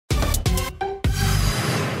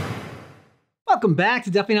welcome back to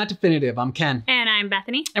Definitely Not Definitive. I'm Ken. And I'm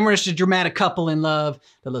Bethany. And we're just a dramatic couple in love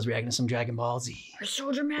that loves reacting to some Dragon Ball Z. We're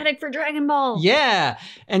so dramatic for Dragon Ball. Yeah.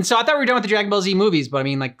 And so I thought we were done with the Dragon Ball Z movies, but I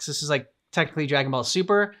mean, like, this is like technically Dragon Ball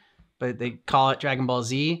Super, but they call it Dragon Ball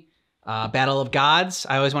Z. Battle of Gods.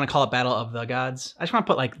 I always want to call it Battle of the Gods. I just want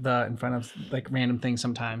to put like the in front of like random things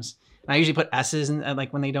sometimes. And I usually put S's in,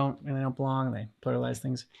 like when they don't belong and they pluralize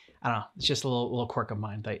things. I don't know. It's just a little quirk of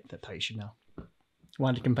mine that you should know.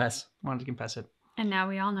 Wanted to confess it. And now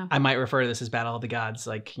we all know. I might refer to this as Battle of the Gods,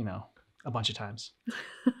 like, you know, a bunch of times.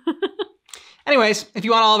 Anyways, if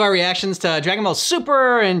you want all of our reactions to Dragon Ball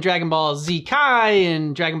Super and Dragon Ball Z Kai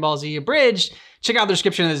and Dragon Ball Z Abridged, check out the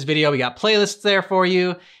description of this video. We got playlists there for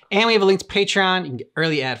you. And we have a link to Patreon. You can get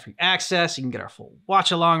early ad-free access. You can get our full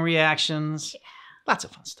watch-along reactions. Yeah. Lots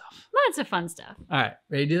of fun stuff. Lots of fun stuff. All right,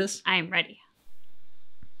 ready to do this? I am ready.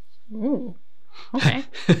 Ooh, okay.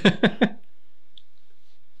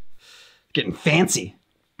 Getting fancy.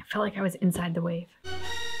 I felt like I was inside the wave.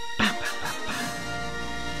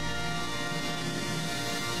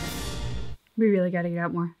 We really got to get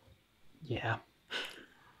out more. Yeah.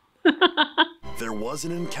 There was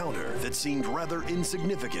an encounter that seemed rather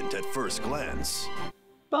insignificant at first glance.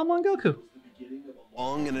 Bulma and Goku.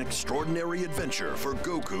 Long and extraordinary adventure for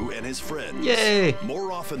Goku and his friends. Yay!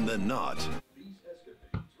 More often than not,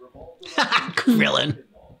 Krillin.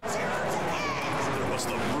 there was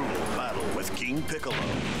the brutal battle with King Piccolo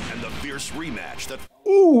and the fierce rematch that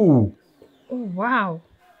Ooh. Oh, wow.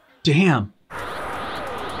 Damn.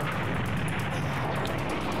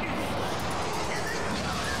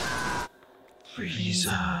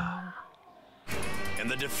 Frieza. and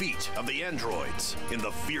the defeat of the androids in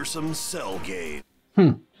the fearsome Cell Gate.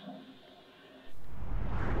 Or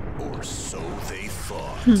so they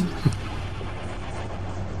thought.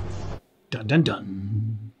 Dun dun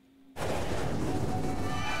dun.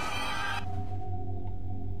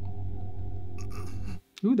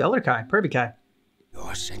 Ooh, the Elder Kai, Pervy Kai.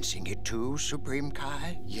 You're sensing it too, Supreme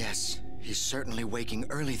Kai? Yes, he's certainly waking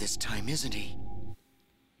early this time, isn't he?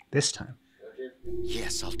 This time.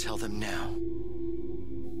 Yes, I'll tell them now.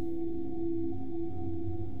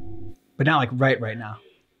 But not like right now.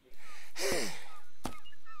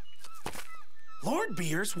 Lord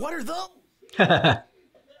Beers, what are the...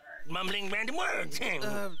 Mumbling random words.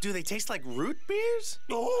 Do they taste like root beers?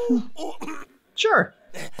 Sure.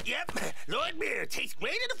 Yep, Lord Beer tastes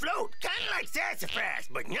great in a float. Kind of like sassafras,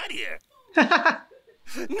 but nuttier.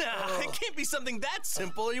 Nah, it can't be something that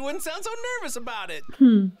simple. You wouldn't sound so nervous about it.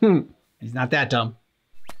 He's not that dumb.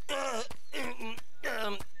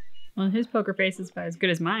 Well, his poker face is about as good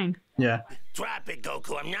as mine. Yeah. Drop it,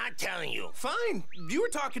 Goku. I'm not telling you. Fine. You were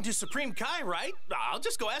talking to Supreme Kai, right? I'll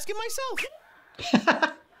just go ask him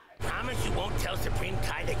myself. Promise you won't tell Supreme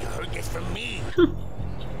Kai that you heard this from me.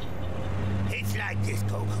 It's like this,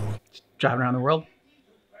 Goku. Driving around the world.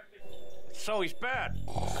 So he's bad.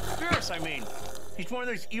 Fierce, I mean. He's one of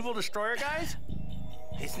those evil destroyer guys?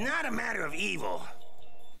 It's not a matter of evil.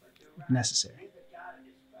 Necessary.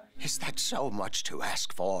 Is that so much to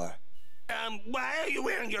ask for? Why are you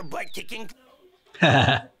wearing your butt-kicking?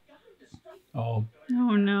 Oh. Oh,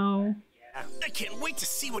 no. I can't wait to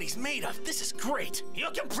see what he's made of. This is great.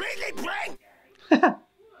 You're completely blank!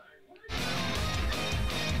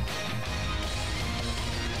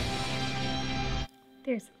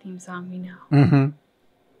 There's the theme song we know. Mm-hmm.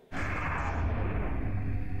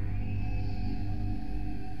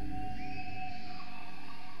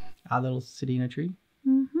 Odd little city in a tree.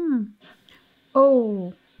 Mm-hmm.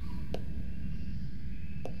 Oh.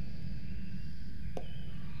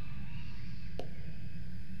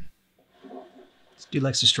 This dude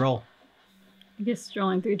likes to stroll. I guess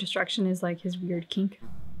strolling through destruction is like his weird kink.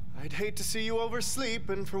 I'd hate to see you oversleep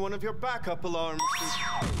and for one of your backup alarms.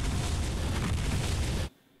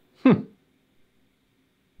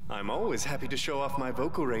 I'm always happy to show off my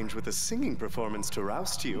vocal range with a singing performance to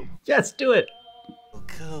roust you. Yes, do it.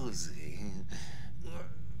 Cozy.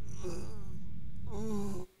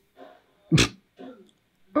 Oh.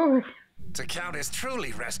 To count as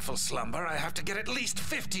truly restful slumber, I have to get at least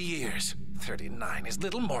 50 years. 39 is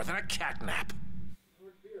little more than a catnap.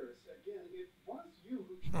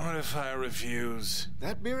 What if I refuse?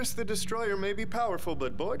 That Beerus the Destroyer may be powerful,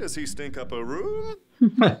 but boy does he stink up a room.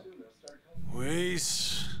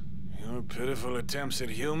 Whis, your pitiful attempts at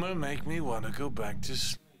humor make me want to go back to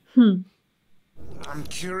sleep. I'm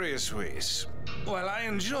curious, Whis. While I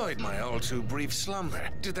enjoyed my all-too-brief slumber,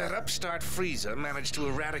 did that upstart Frieza manage to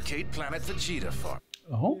eradicate planet Vegeta for me?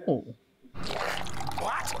 Oh.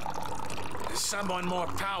 What? Is someone more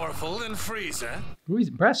powerful than Frieza? Ooh, he's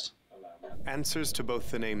impressed. Answers to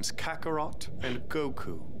both the names Kakarot and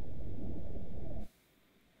Goku.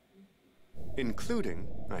 Including,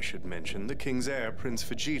 I should mention, the king's heir, Prince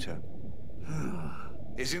Vegeta.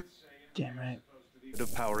 Is it? Damn right.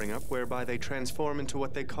 Of powering up whereby they transform into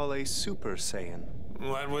what they call a Super Saiyan.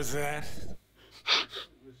 What was that?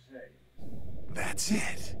 That's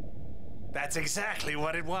it. That's exactly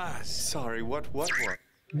what it was. Sorry, what?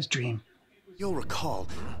 His dream. You'll recall,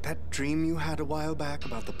 that dream you had a while back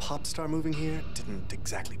about the pop star moving here didn't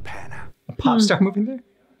exactly pan out. A pop star moving there?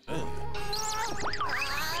 I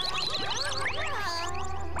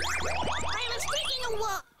was taking a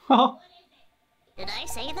walk. Oh. Did I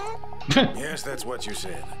say that? Yes, that's what you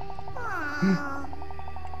said. I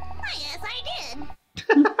guess I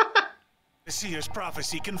did. The seer's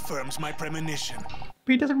prophecy confirms my premonition.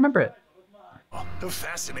 But he doesn't remember it. A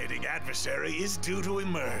fascinating adversary is due to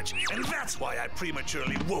emerge, and that's why I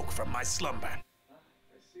prematurely woke from my slumber.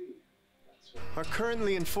 Are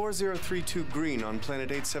currently in 4032 Green on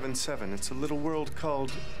planet 877. It's a little world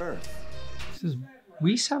called Earth. Does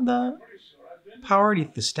Whis have the power, or do you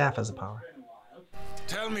think the staff has the power?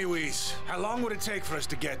 Tell me, Whis, how long would it take for us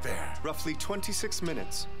to get there? Roughly 26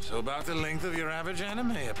 minutes. So about the length of your average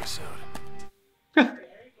anime episode.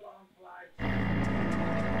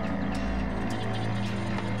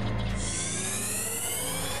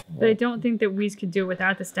 But I don't think that Whis could do it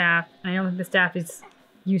without the staff. I don't think the staff is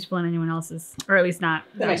useful in anyone else's, or at least not.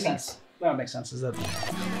 That makes sense. That makes sense. Is that?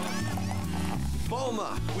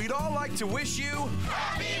 Bulma, we'd all like to wish you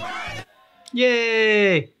happy birthday.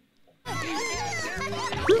 Yay!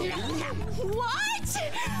 What?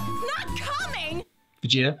 Not coming?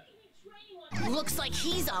 Vegeta. Looks like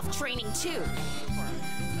he's off training too.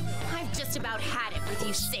 I've just about had it with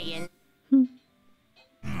you, Saiyan.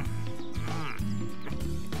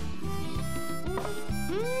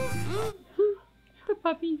 The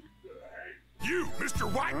puppy. You, Mr.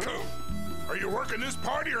 Whitecoat! Are you working this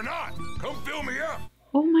party or not? Come fill me up!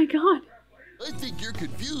 Oh my god. I think you're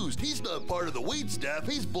confused. He's not part of the wait staff.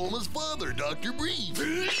 He's Bulma's father, Dr.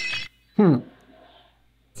 Brief.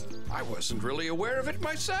 I wasn't really aware of it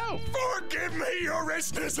myself. Forgive me, Your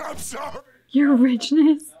Richness, I'm sorry! Your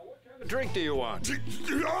richness. What drink do you want?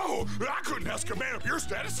 No! I couldn't ask a man of your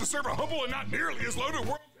status to serve a humble and not nearly as loaded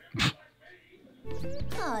world.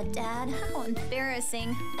 Oh, Dad, how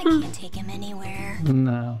embarrassing. I can't take him anywhere.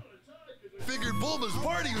 No. Figured Bulma's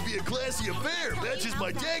party would be a classy affair. Matches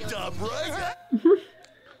my tank top, right?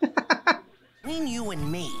 Between you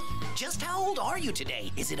and me, just how old are you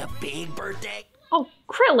today? Is it a big birthday? Oh,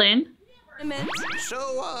 Krillin. So,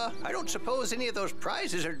 I don't suppose any of those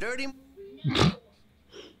prizes are dirty.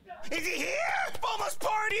 Is he here? Bulma's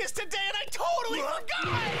party is today and I totally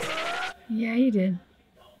forgot! Yeah, you did.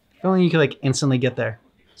 If only you could like instantly get there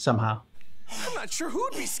somehow. I'm not sure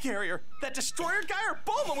who'd be scarier, that destroyer guy or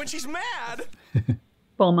Bulma when she's mad.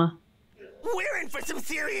 Bulma. We're in for some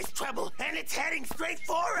serious trouble, and it's heading straight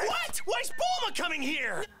for us. What? Why's Bulma coming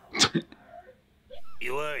here?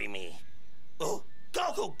 You worry me. Oh,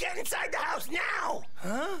 Goku, get inside the house now!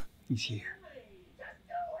 Huh? He's here.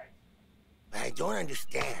 I don't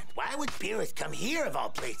understand. Why would Beerus come here of all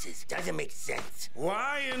places? Doesn't make sense.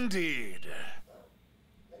 Why indeed?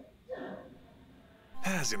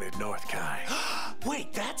 Hasn't it, North Kai?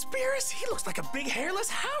 Wait, that's Beerus? He looks like a big hairless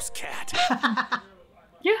house cat.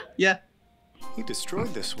 Yeah. Yeah. He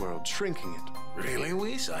destroyed this world, shrinking it. Really,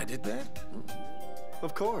 Whis? I did that?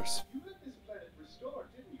 Of course.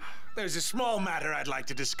 There's a small matter I'd like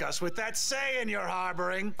to discuss with that Saiyan you're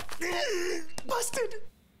harboring. Busted.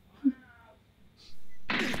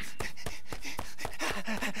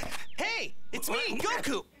 Hey, it's me,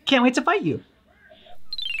 Goku. Can't wait to fight you.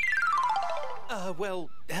 Well,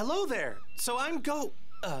 hello there. So I'm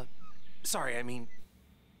sorry, I mean...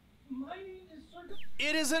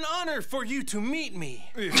 It is an honor for you to meet me.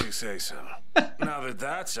 If you say so. Now that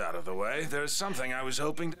that's out of the way, there's something I was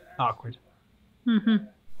hoping to... Awkward.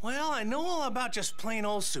 Well, I know all about just plain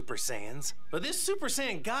old Super Saiyans, but this Super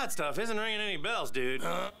Saiyan God stuff isn't ringing any bells, dude.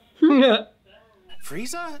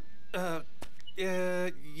 Frieza?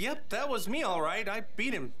 Yep, that was me, all right. I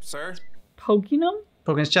beat him, sir. Poking him?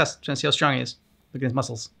 Poking his chest, trying to see how strong he is. Look at his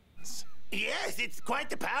muscles. Yes, it's quite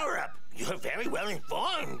the power-up. You're very well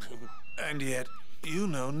informed. And yet, you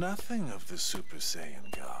know nothing of the Super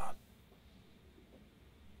Saiyan God.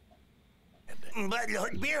 But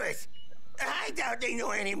Lord Beerus, I doubt they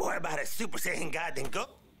know any more about a Super Saiyan God than Goku.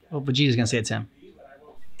 Oh, Vegeta's gonna say it's him.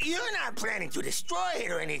 You're not planning to destroy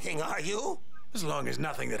it or anything, are you? As long as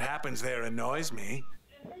nothing that happens there annoys me.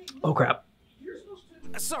 Oh, crap.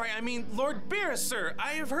 Sorry, I mean, Lord Beerus, sir.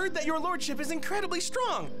 I have heard that your lordship is incredibly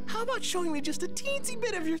strong. How about showing me just a teensy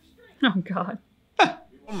bit of your... Oh, God.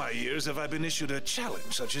 All my years have I been issued a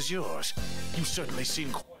challenge such as yours. You certainly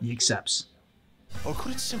seem... He accepts. Or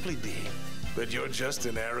could it simply be that you're just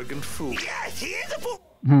an arrogant fool? Yes, he is a fool!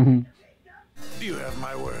 You have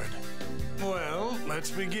my word. Well,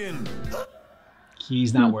 let's begin.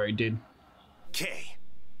 He's not worried, dude. Okay.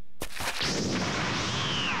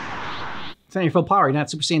 It's not your full power. You're not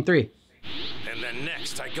Super Saiyan 3. And then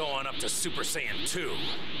next, I go on up to Super Saiyan 2.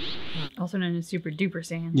 Also known as Super Duper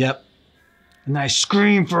Saiyan. Yep. And I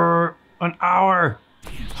scream for an hour.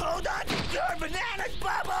 Hold on to your bananas,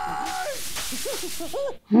 Bubbles!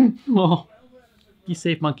 Oh, be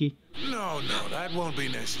safe, monkey. No, that won't be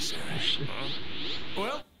necessary.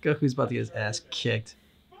 Well, Goku's about to get his ass kicked.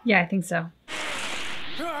 Yeah, I think so.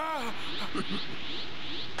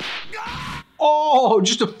 Oh,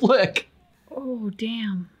 just a flick. Oh,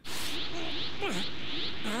 damn.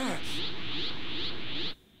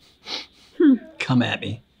 Come at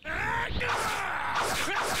me.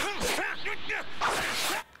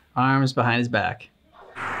 Arms behind his back.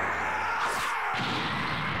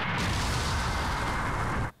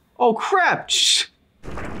 Oh crap! Shh.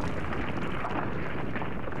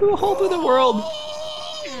 Through a hole through the world.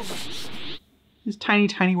 This tiny,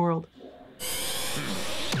 tiny world.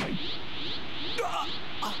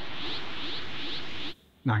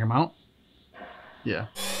 Knock him out? Yeah.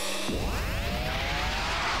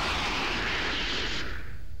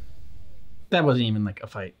 That wasn't even like a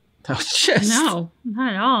fight. That was just No,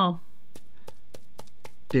 not at all.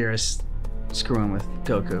 Beerus screwing with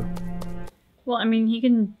Goku. Well, I mean, he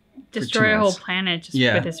can destroy a whole minutes. planet just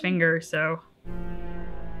Yeah. with his finger, so.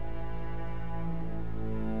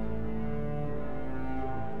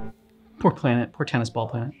 Poor planet. Poor tennis ball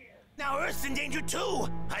planet. Now Earth's in danger too!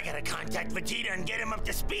 I gotta contact Vegeta and get him up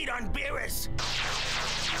to speed on Beerus!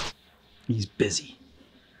 He's busy.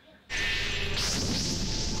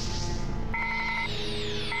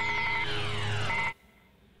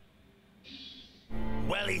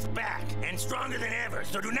 Well, he's back, and stronger than ever,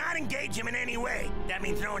 so do not engage him in any way. That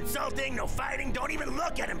means no insulting, no fighting, don't even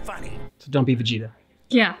look at him funny. So don't be Vegeta.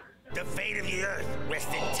 Yeah. The fate of the Earth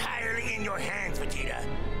rests entirely in your hands, Vegeta.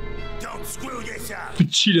 Don't screw this up.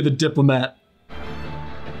 Vegeta the diplomat.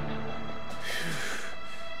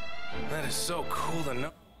 That is so cool to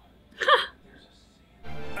know.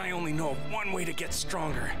 I only know of one way to get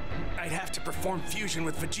stronger. I'd have to perform fusion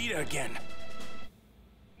with Vegeta again.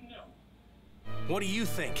 What do you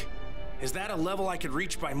think? Is that a level I could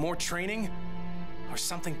reach by more training? Or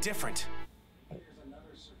something different?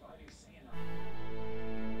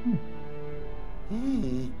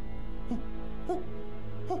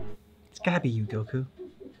 It's gotta be you, Goku.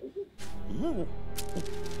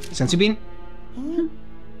 Sensu Bean?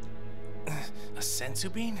 A Sensu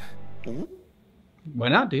Bean? Why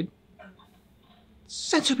not, dude?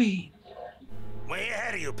 Sensu Bean! Way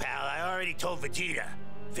ahead of you, pal. I already told Vegeta.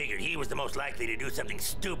 Figured he was the most likely to do something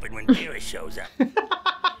stupid when Beerus shows up.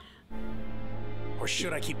 Or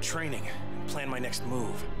should I keep training and plan my next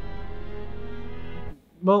move?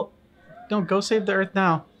 Well, don't go save the Earth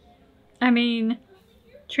now. I mean,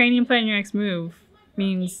 training and planning your next move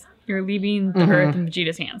means you're leaving the Earth in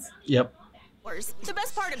Vegeta's hands. Yep. The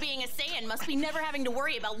best part of being a Saiyan must be never having to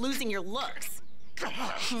worry about losing your looks.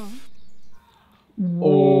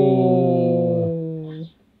 Oh.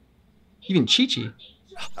 Even Chi-Chi.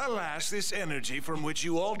 alas, this energy from which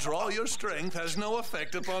you all draw your strength has no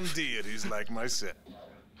effect upon deities like myself.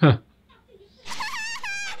 Huh.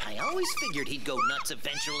 I always figured he'd go nuts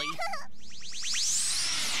eventually.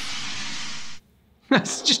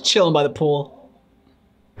 Just chilling by the pool.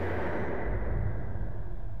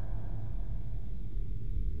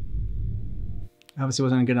 Obviously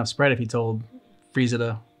wasn't a good enough spread if he told Frieza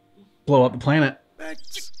to blow up the planet.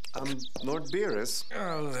 I'm Lord Beerus.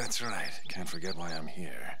 Oh, that's right. Can't forget why I'm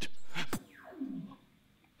here.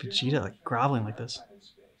 Vegeta like groveling like this.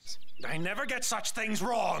 I never get such things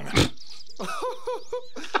wrong.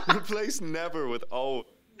 Replace never with oh.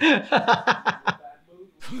 So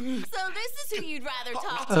this is who you'd rather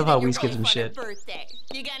talk to I love how than your Whis gives him boyfriend shit. at birthday.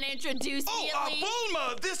 You gonna introduce me at least?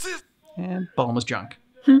 Bulma, this is... And Bulma's drunk.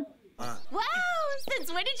 Wow!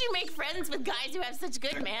 Since when did you make friends with guys who have such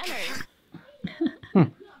good manners?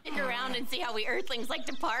 Stick around and see how we Earthlings like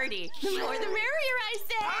to party. The more the merrier, I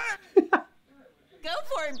say. Go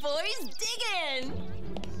for it, boys. Dig in.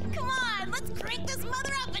 Come on, let's crank this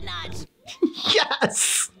mother up a notch.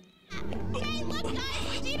 Yes! Hey, look, guys,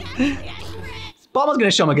 Vegeta actually has friends. Bulma's gonna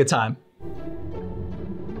show him a good time.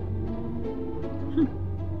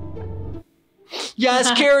 Yes,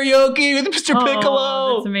 karaoke with Mr. Oh,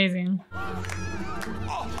 Piccolo! that's amazing.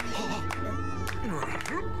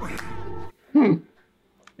 And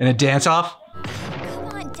a dance off? Come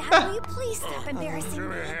on, Dad, will you please stop embarrassing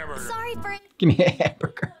me? Sorry for... Give me a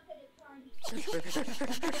hamburger.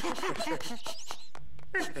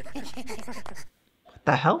 What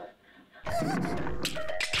the hell?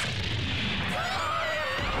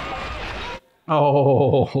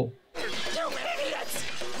 Oh. You idiots!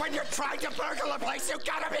 When you're trying to burgle a place, you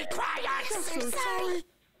gotta be quiet! I'm so sorry.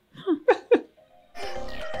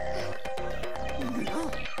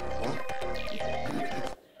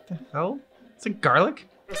 The hell? It's like garlic?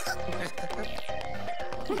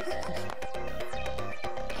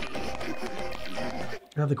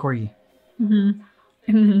 I love the corgi. Mm-hmm.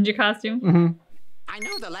 In the ninja costume. Mm-hmm. I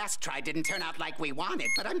know the last try didn't turn out like we wanted,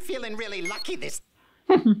 but I'm feeling really lucky this.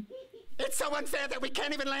 It's so unfair that we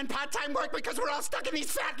can't even land part-time work because we're all stuck in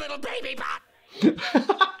these fat little baby bots.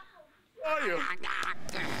 Are you?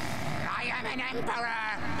 I am an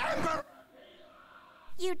emperor.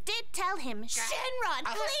 You did tell him, Shenron,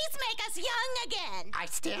 please make us young again. I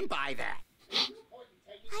stand by that.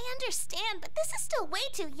 I understand, but this is still way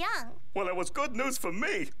too young. Well, it was good news for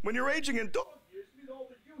me. When you're aging in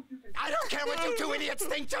I don't care what you two idiots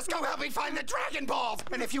think, just go help me find the Dragon Balls!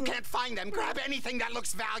 And if you can't find them, grab anything that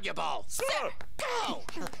looks valuable. Sir, go!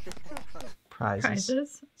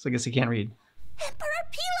 Prizes. So I guess he can't read. Emperor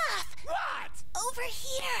Pilaf! What? Over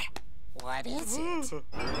here! What is it?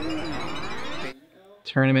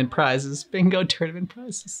 Tournament prizes. Bingo tournament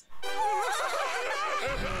prizes. There's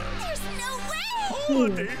no way!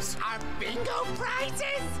 holidays. Our bingo prizes?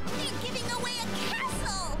 You're giving away a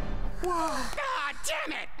castle! Ah,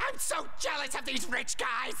 damn it! I'm so jealous of these rich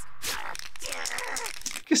guys!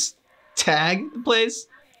 Just tag the place.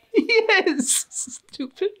 Yes!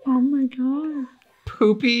 Stupid. Oh my god.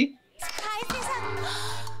 Poopy.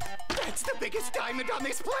 That's the biggest diamond on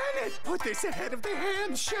this planet! Put this ahead of the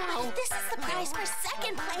hand show! If this is the prize for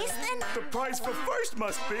second place, then... The prize for first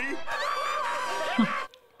must be...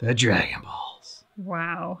 The Dragon Balls.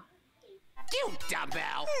 Wow. You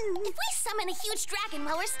dumbbell! If we summon a huge dragon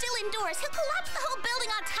while we're still indoors, he'll collapse the whole building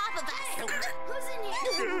on top of us. Who's in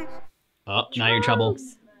here? Oh, now you're in trouble.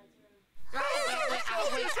 We're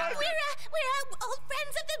old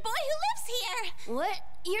friends of the boy who lives here. What?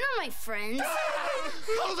 You're not my friend.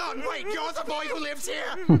 Hold on, wait, you're the boy who lives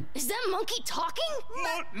here? Is that monkey talking?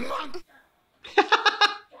 Monk!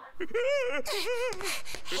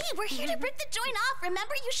 Hey, we're here to rip the joint off.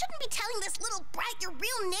 Remember, you shouldn't be telling this little brat your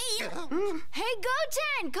real name. Hey,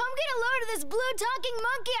 Goten, come get a load of this blue talking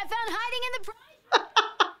monkey I found hiding in the...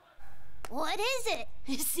 What is it?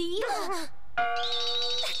 See?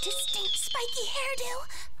 That distinct spiky hairdo.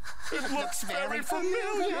 It looks very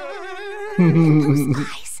familiar. Those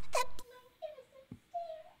eyes. That...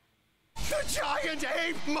 The giant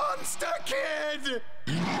ape monster kid!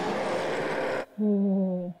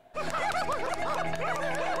 Oh.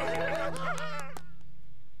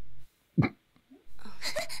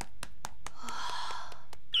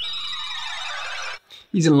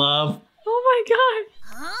 He's in love. Oh my god.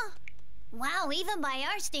 Huh? Wow, even by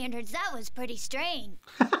our standards, that was pretty strange.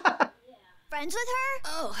 Friends with her?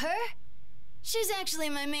 Oh, her? She's actually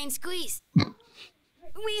my main squeeze.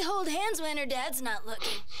 We hold hands when her dad's not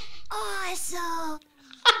looking. Awesome.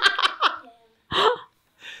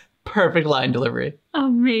 Perfect line delivery.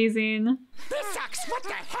 Amazing. This sucks! What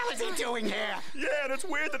the hell is he doing here? Yeah, and it's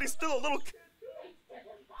weird that he's still a little kid.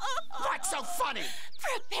 What's so funny?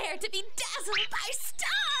 Prepare to be dazzled by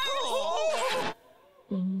stars. Oh.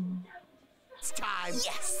 It's time.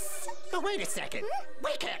 Yes. But wait a second.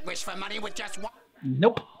 We can't wish for money with just one.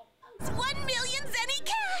 Nope. It's 1 million zenny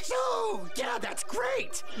cash. Oh, yeah, that's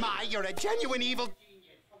great. My, you're a genuine evil.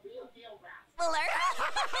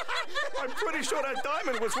 I'm pretty sure that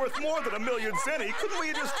diamond was worth more than 1 million zenny. Couldn't we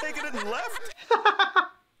have just taken it and left?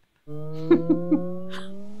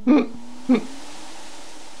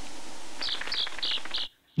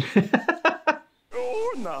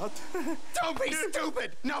 Or not. Don't be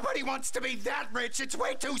stupid. Nobody wants to be that rich. It's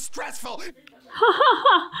way too stressful.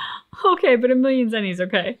 Okay, but 1 million zennies,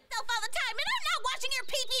 okay. All the time, and I'm not washing your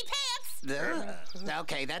pee-pee pants.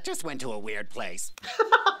 Okay, that just went to a weird place.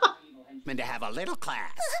 Meant to have a little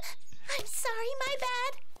class. I'm sorry, my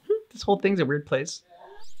bad. This whole thing's a weird place.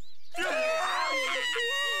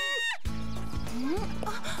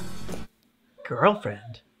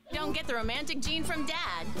 Girlfriend. Don't get the romantic gene from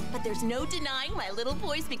Dad, but there's no denying my little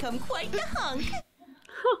boy's become quite the hunk.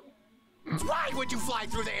 Why would you fly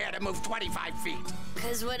through the air to move 25 feet?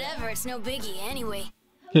 Cause whatever, it's no biggie anyway.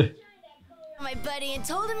 My buddy and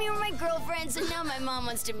told him you were my girlfriend, so now my mom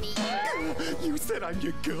wants to meet you. You said I'm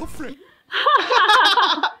your girlfriend.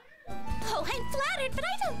 Oh, I'm flattered, but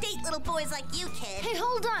I don't date little boys like you, kid. Hey,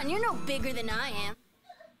 hold on, you're no bigger than I am.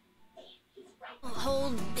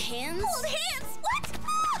 Hold hands? Hold hands? What?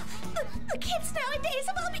 The kids nowadays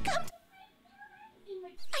have all become...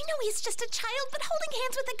 I know he's just a child, but holding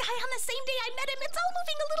hands with a guy on the same day I met him, it's all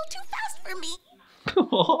moving a little too fast for me.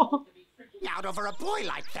 Out over a boy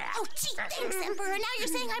like that. Oh, gee, thanks, Emperor. Now you're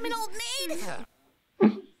saying I'm an old maid.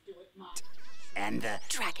 And the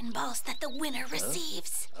Dragon Balls that the winner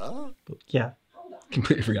receives. Yeah.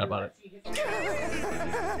 Completely forgot about it.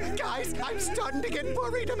 Guys, I'm starting to get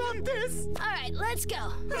worried about this. All right, let's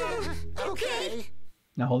go. Okay.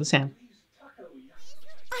 Now hold his hand.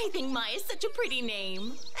 I think Maya's such a pretty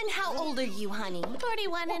name. And how old are you, honey?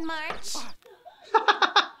 41 in March.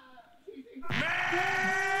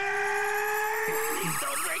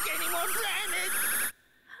 Don't break any more planets!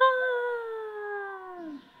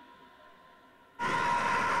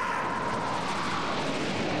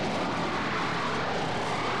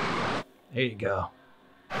 There you go.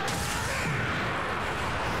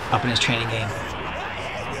 Up in his training game.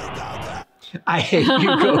 I hate you,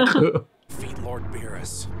 Goku. Defeat Lord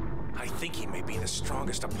Beerus. I think he may be the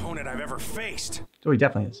strongest opponent I've ever faced. Oh, he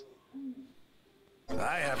definitely is.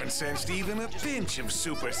 I haven't sensed even a pinch of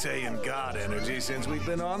Super Saiyan God energy since we've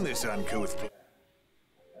been on this uncouth planet.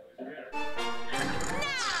 Now,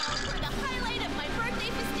 for the highlight of my birthday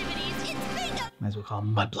festivities, it's bingo! Might as well call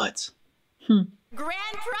them Mudbloods. Grand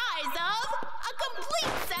prize of a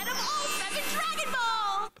complete set of all 7 Dragon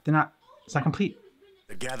Balls! But they're not, it's not complete.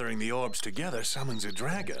 Gathering the orbs together summons a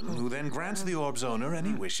dragon, who then grants the orb's owner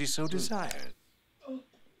any wish he so desires.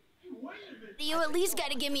 You at least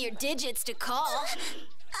gotta give me your digits to call.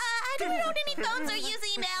 I don't own any phones or use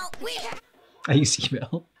email. I use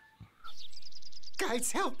email.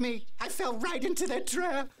 Guys, help me. I fell right into that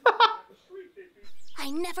trap.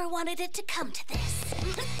 I never wanted it to come to this.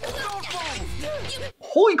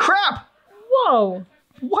 Holy crap! Whoa.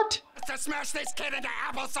 What? To smash this kid into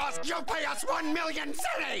applesauce, you'll pay us 1 million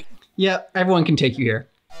city. Yeah, everyone can take you here.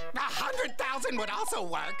 100,000 would also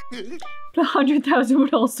work. 100,000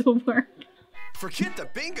 would also work. Forget the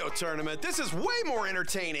bingo tournament. This is way more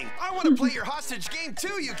entertaining. I want to play your hostage game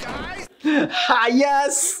too, you guys. Ha,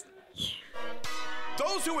 yes!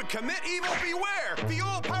 Those who would commit evil beware. The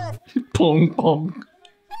all-powerful. Pong pong.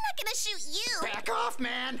 I'm not gonna shoot you. Back off,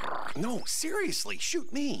 man. No, seriously,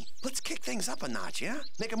 shoot me. Let's kick things up a notch, yeah?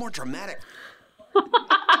 Make it more dramatic.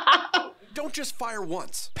 Don't just fire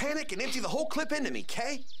once. Panic and empty the whole clip into me,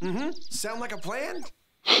 Kay? Mm-hmm. Sound like a plan?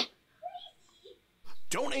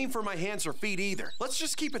 Don't aim for my hands or feet either. Let's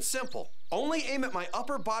just keep it simple. Only aim at my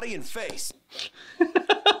upper body and face.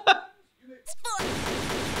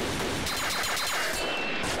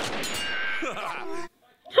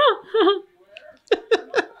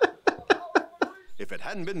 If it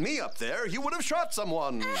hadn't been me up there, you would have shot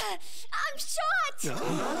someone. I'm shot!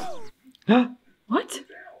 What?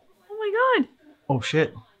 Oh my god. Oh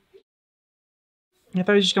shit. I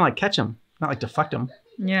thought he was just gonna like catch him, not like deflect him.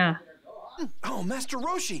 Yeah. Oh, Master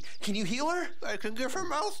Roshi, can you heal her? I can give her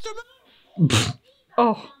mouth to mouth.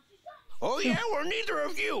 Oh. Oh yeah, well neither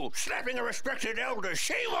of you. Slapping a respected elder,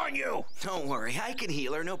 shame on you. Don't worry, I can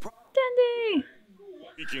heal her, no problem. Dandy.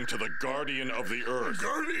 Speaking to the Guardian of the Earth.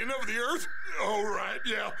 Guardian of the Earth? Oh, right,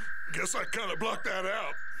 yeah. Guess I kind of blocked that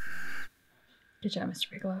out. Good job, Mr.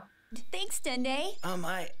 Bigelow. Thanks, Dende.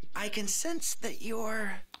 I can sense that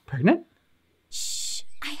you're... Pregnant? Shh,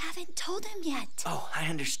 I haven't told him yet. Oh, I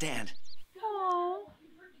understand. Aww.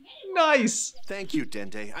 Nice. Thank you,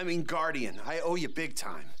 Dende. I mean, Guardian. I owe you big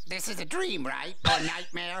time. This is a dream, right? Or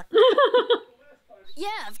nightmare?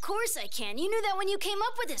 Yeah, of course I can. You knew that when you came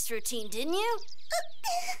up with this routine, didn't you?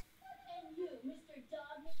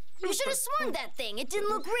 You should have swarmed that thing. It didn't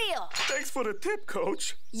look real. Thanks for the tip,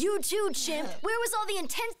 Coach. You too, chimp. Where was all the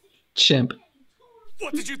intense... Chimp.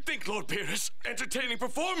 What did you think, Lord Beerus? Entertaining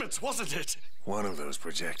performance, wasn't it? One of those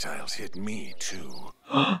projectiles hit me, too.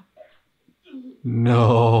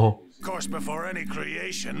 No. Of course, before any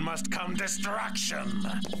creation must come destruction.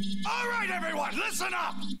 All right, everyone, listen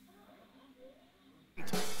up!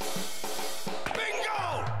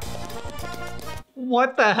 Bingo!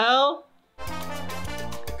 What the hell?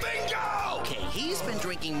 Bingo! Okay, he's been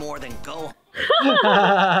drinking more than go.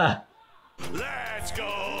 Let's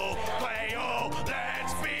go play, oh,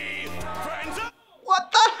 let's be friends.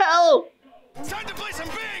 What the hell? It's time to play some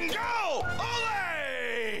bingo!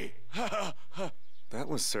 Ole! That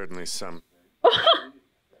was certainly some...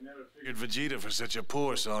 Figured Vegeta for such a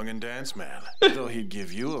poor song and dance man. Though he'd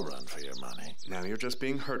give you a run for your money. Now you're just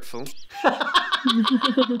being hurtful. Their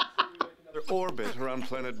orbit around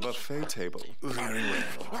planet buffet table. Very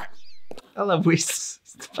well. I love Whis.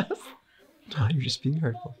 Oh, you're just being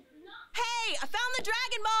hurtful. Hey, I found the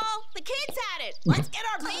Dragon Ball. The kids had it. Let's get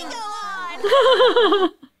our bingo on.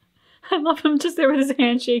 I love him just there with his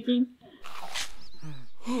hand shaking.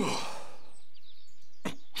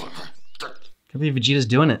 Can't believe Vegeta's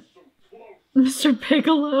doing it. Mr.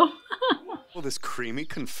 Piccolo. Well, this creamy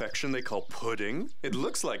confection they call pudding. It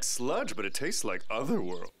looks like sludge, but it tastes like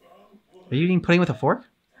otherworld. Are you eating pudding with a fork?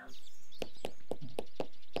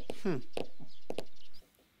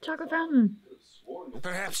 Chocolate fountain.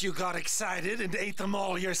 Perhaps you got excited and ate them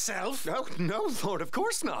all yourself? No, no, Lord, of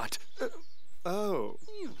course not. Oh.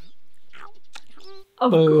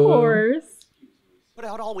 Of course. Put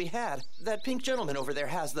out all we had. That pink gentleman over there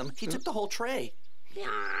has them. He took the whole tray.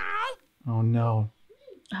 Oh no.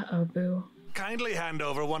 Uh-oh, boo. Kindly hand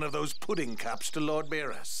over one of those pudding cups to Lord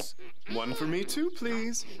Beerus. One for me too,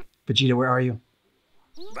 please. Vegeta, where are you?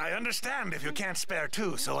 I understand if you can't spare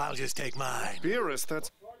two, so I'll just take mine. Beerus,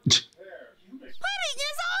 that's... Pudding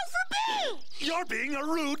is all for boo! You're being a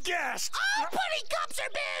rude guest. All pudding cups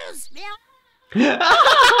are booze!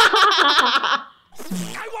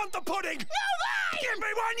 I want the pudding! No way! Give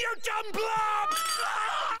me one, you dumb blob!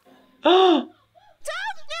 Tom,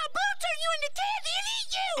 now Boo turn you into candy and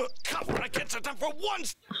eat you! Come on, I can't sit down for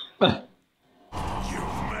once!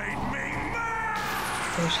 You've made me mad!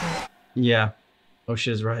 Oh shit. Yeah. Oh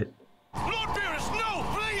shit is right. Lord Beerus, no!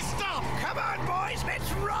 Please stop! Come on, boys,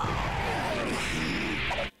 let's roll!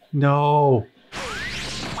 No.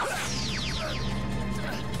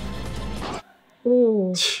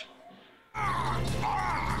 Ooh.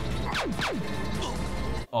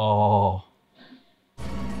 Oh.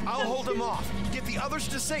 I'll hold him off. Get the others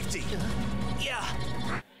to safety. Yeah.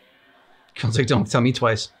 Sounds like don't tell me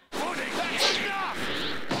twice.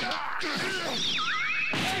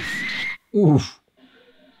 Oof.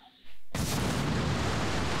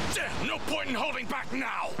 Damn, no point in holding back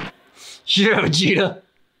now! Yeah, Vegeta.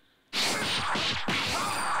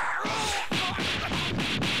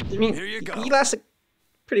 I mean, here you go. He lasted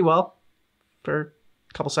pretty well for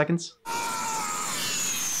a couple seconds.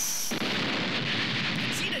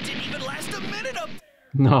 Vegeta didn't even last a minute of...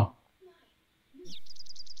 No.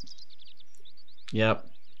 Yep.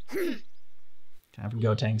 Time for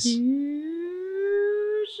Gotenks.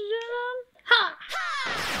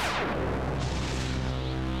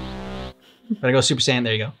 Better go Super Saiyan.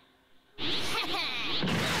 There you go.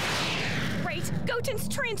 Great, Goten's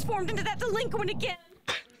transformed into that delinquent again.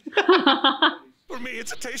 For me,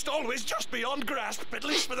 it's a taste always just beyond grasp, at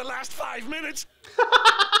least for the last 5 minutes.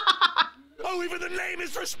 Oh, even the name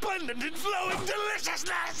is resplendent in flowing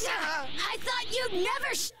deliciousness! I thought you'd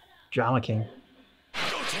never Drama King.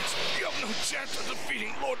 Gotenks, you have no chance of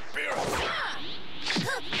defeating Lord Beerus.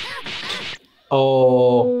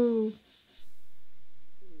 Oh.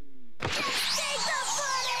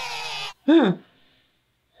 Damn,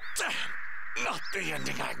 not the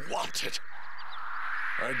ending I wanted.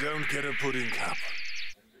 I don't get a pudding cup.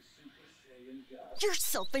 Your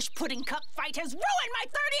selfish pudding cup fight has ruined my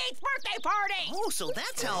 38th birthday party! Oh, so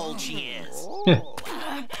that's how old she is.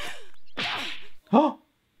 Oh.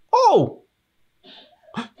 Oh.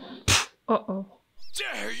 Uh-oh.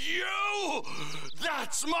 Dare you?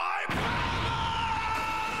 That's my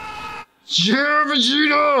power! Yeah,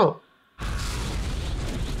 Vegeta!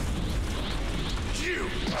 You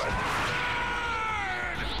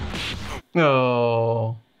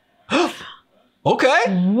Oh. Okay.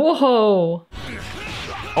 Whoa.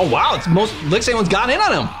 Oh wow, it's looks anyone's gotten in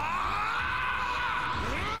on him.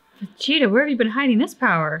 Vegeta, where have you been hiding this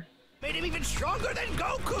power? Made him even stronger than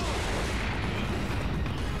Goku.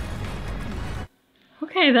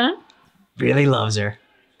 Okay then. Really loves her.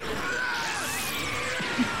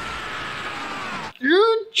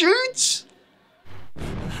 You cheats.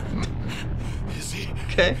 Is he?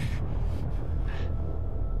 Okay.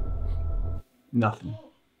 Nothing.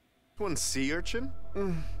 One sea urchin?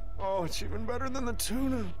 Oh, it's even better than the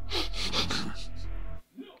tuna.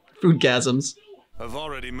 Foodgasms. I've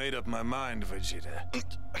already made up my mind, Vegeta.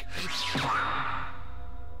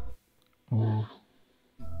 Ooh.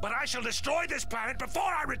 But I shall destroy this planet before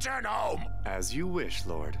I return home! As you wish,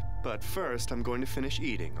 Lord. But first, I'm going to finish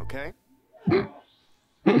eating, okay? Cook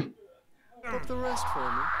the rest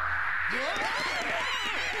for me.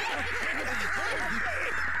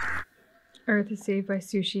 Earth is saved by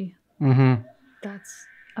sushi. Mm-hmm. That's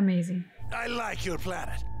amazing. I like your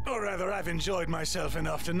planet. Or rather, I've enjoyed myself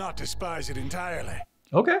enough to not despise it entirely.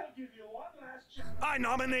 Okay. I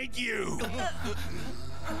nominate you!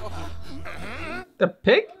 The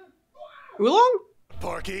pig? Oolong?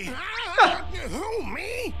 Porky? Who,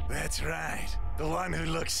 me? That's right. The one who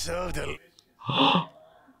looks so Oh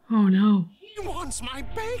no. He wants my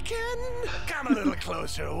bacon. Come a little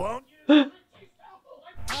closer, won't you?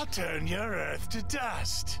 I'll turn your Earth to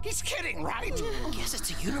dust. He's kidding, right? Guess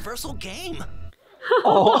it's a universal game.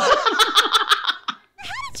 Oh.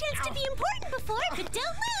 How did chance to be important before, but don't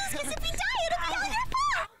lose, because if you die, it'll be all your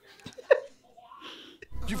fault.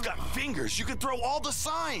 You've got fingers. You can throw all the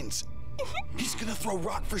signs. He's gonna throw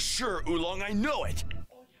rock for sure, Oolong. I know it.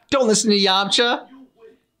 Don't listen to Yamcha.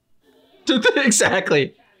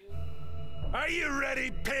 Exactly. Are you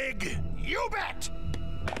ready, pig? You bet.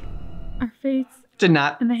 Our fates Did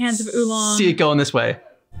not in the hands of Oolong see it going this way.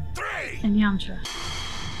 and Yamcha.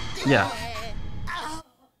 Yeah.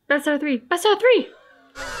 Best out of 3. Best out of 3.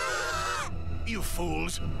 You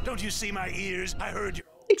fools. Don't you see my ears? I heard you.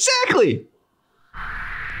 Exactly.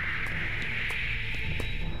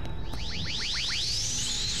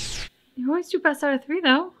 You always do best out of 3,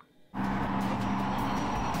 though.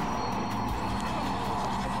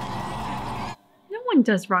 No one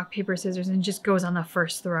does rock, paper, scissors and just goes on the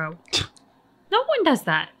first throw. No one does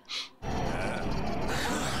that.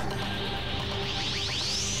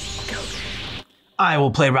 I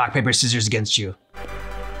will play rock, paper, scissors against you.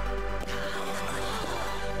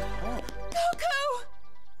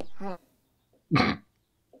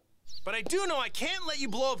 But I do know I can't let you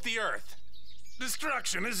blow up the Earth.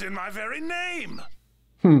 Destruction is in my very name.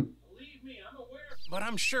 But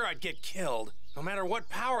I'm sure I'd get killed. No matter what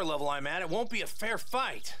power level I'm at, it won't be a fair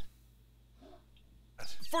fight.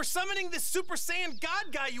 For summoning this Super Saiyan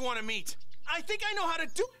God guy you want to meet, I think I know how to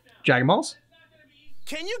do it now. Dragon Balls?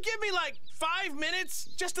 Can you give me like 5 minutes?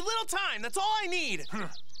 Just a little time, that's all I need.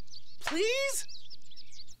 Please?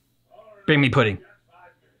 Bring me pudding.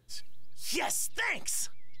 Yes, thanks!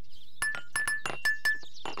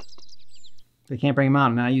 They can't bring him out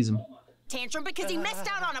and not use him. Tantrum because he missed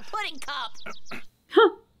out on a pudding cup.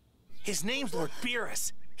 His name's Lord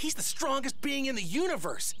Beerus. He's the strongest being in the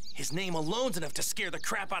universe. His name alone's enough to scare the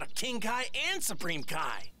crap out of King Kai and Supreme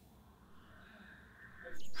Kai.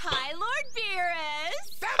 Hi, Lord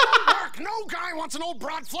Beerus. That won't work. No guy wants an old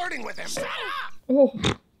broad flirting with him. Shut up! Oh.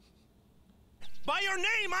 By your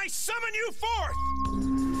name, I summon you forth!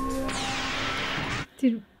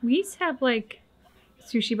 Did Whis have, like,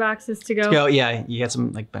 sushi boxes to go? Go, yeah, you had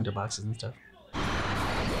some, like, bento boxes and stuff.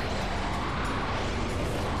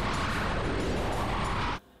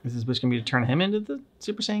 Is this wish gonna be to turn him into the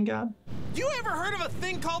Super Saiyan God? You ever heard of a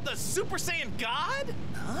thing called the Super Saiyan God?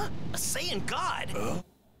 Huh? A Saiyan God?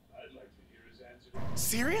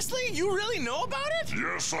 Seriously? You really know about it?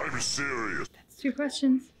 Yes, I'm serious. That's 2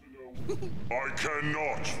 questions. I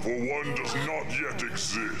cannot, for one does not yet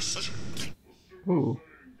exist. Ooh.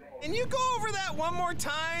 Can you go over that one more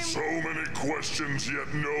time? So many questions,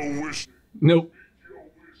 yet no wish. Nope.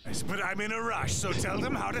 But I'm in a rush, so tell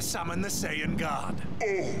them how to summon the Saiyan God.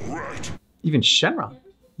 Oh, right. Even Shenron.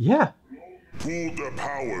 Yeah. Pooled their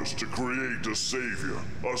powers to create a savior,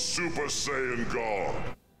 a Super Saiyan God.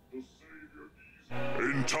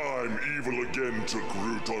 In time, evil again took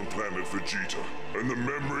root on planet Vegeta, and the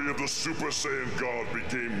memory of the Super Saiyan God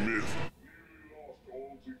became myth.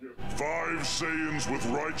 5 Saiyans with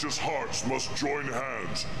righteous hearts must join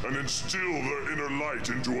hands and instill their inner light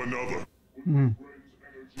into another.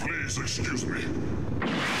 Please excuse me.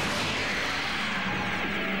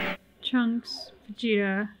 Trunks,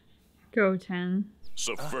 Vegeta, Goten,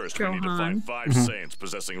 So first, Gohan. we need to find 5 Saiyans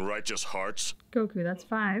possessing righteous hearts. Goku, that's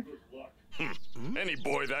 5. Any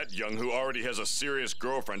boy that young who already has a serious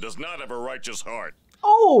girlfriend does not have a righteous heart.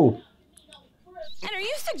 Oh! And are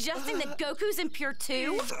you suggesting that Goku's impure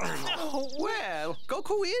too? Well,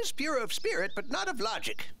 Goku is pure of spirit, but not of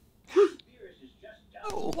logic.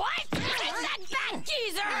 What? Take that back,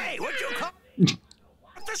 geezer! Hey, what'd you call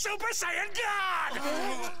The Super Saiyan God!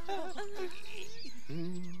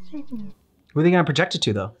 Who are they gonna project it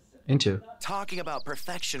to, though? Into? Talking about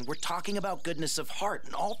perfection, we're talking about goodness of heart,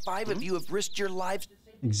 and all 5 of you have risked your lives.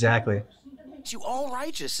 Exactly. Makes you all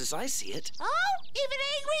righteous as I see it. Oh, even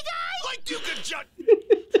angry guy? Like you could judge.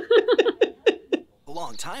 A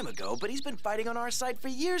long time ago, but he's been fighting on our side for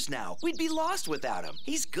years now. We'd be lost without him.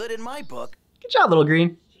 He's good in my book. Good job, Little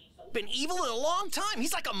Green. Been evil in a long time.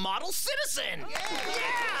 He's like a model citizen. Yeah!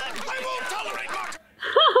 I won't tolerate more.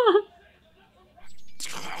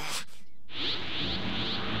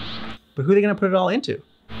 But who are they gonna put it all into?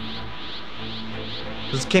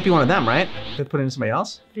 This can't be one of them, right? They have to put it into somebody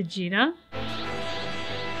else? Vegeta?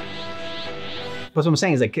 But what I'm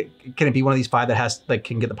saying is, like, can it be one of these 5 that has, like,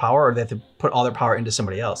 can get the power, or do they have to put all their power into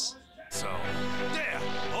somebody else? So, there,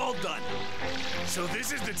 all done. So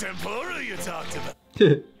this is the tempura you talked about.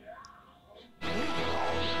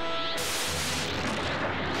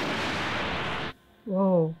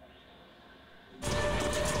 Whoa.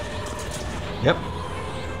 Yep.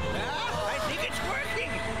 I think it's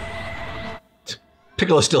working.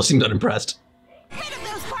 Piccolo still seemed unimpressed. Rid of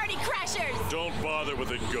those party crashers! Don't bother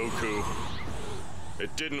with it, Goku.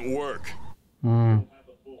 It didn't work. Mm.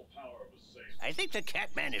 I think the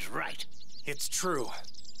Catman is right. It's true.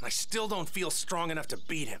 I still don't feel strong enough to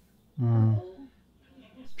beat him. Mm.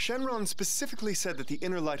 Shenron specifically said that the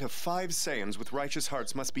inner light of 5 Saiyans with righteous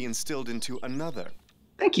hearts must be instilled into another.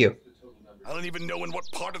 Thank you. I don't even know in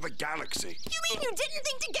what part of the galaxy. You mean you didn't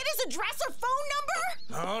think to get his address or phone number?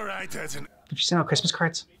 All right, that's an... Did you send out Christmas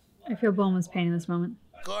cards? I feel Bulma's pain in this moment.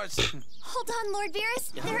 Of course. Hold on, Lord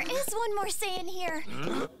Beerus. There is one more Saiyan here.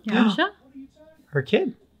 Yamcha? Her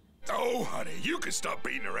kid. Oh, honey, you can stop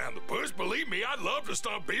beating around the bush. Believe me, I'd love to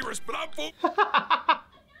stop Beerus, but I'm full...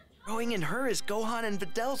 Growing in her is Gohan and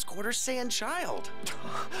Vidal's quarter Saiyan child.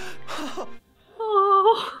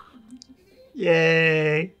 Oh.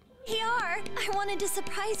 Yay. Yar, I wanted to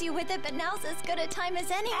surprise you with it, but now's as good a time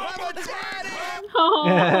as any.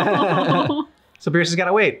 Oh. So Beerus has got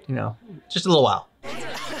to wait, you know, just a little while.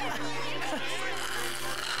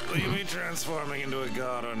 Will you be transforming into a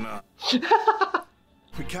god or not?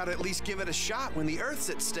 We gotta at least give it a shot when the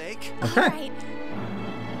Earth's at stake. Okay.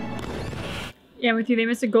 Yeah, with you, they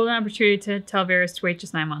missed a golden opportunity to tell Varys to wait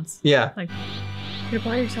just 9 months. Yeah. Like, you gotta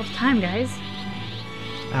buy yourself time, guys.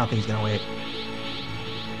 I don't think he's gonna wait.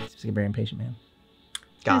 He's a very impatient man.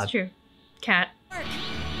 God. That's true. Cat.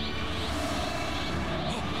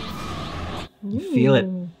 You feel it.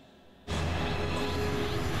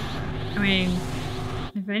 I mean,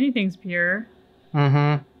 if anything's pure,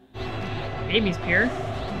 Mm-hmm. baby's pure.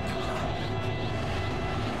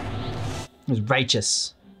 It was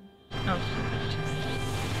righteous. Oh.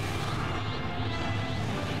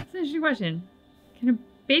 That's an interesting question. Can a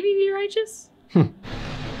baby be righteous? I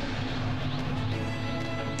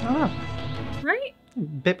don't know. Right?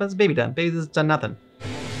 What's the baby done? Baby's done nothing.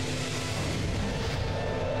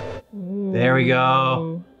 There we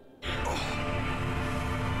go.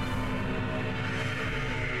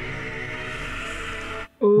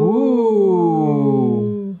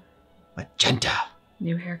 Ooh. Magenta.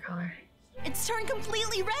 New hair color. It's turned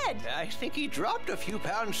completely red. I think he dropped a few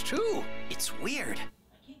pounds too. It's weird.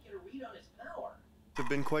 Have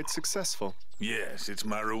been quite successful. Yes, it's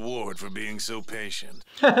my reward for being so patient.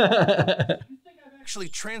 Actually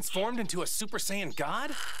transformed into a Super Saiyan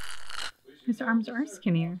God? His arms are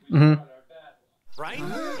skinnier. Mm-hmm. Right?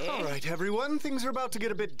 All right, everyone. Things are about to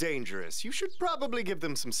get a bit dangerous. You should probably give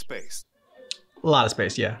them some space. A lot of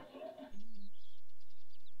space, yeah.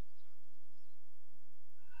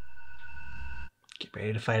 Get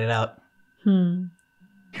ready to fight it out. Hmm.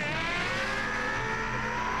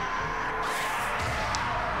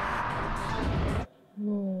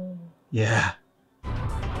 Whoa. Yeah.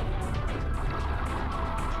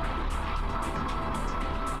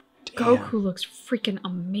 Goku looks freaking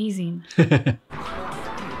amazing. He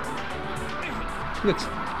looks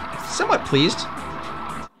somewhat pleased.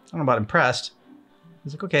 I don't know about impressed.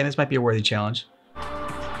 He's like, okay, this might be a worthy challenge.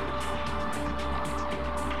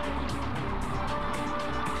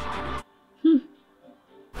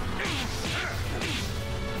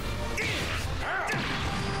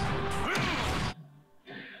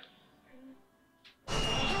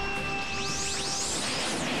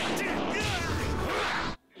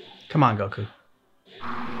 Come on, Goku.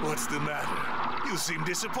 What's the matter? You seem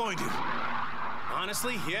disappointed.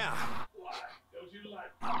 Honestly, yeah.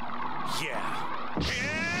 Yeah.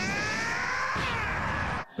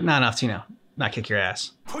 But not enough to, you know, not kick your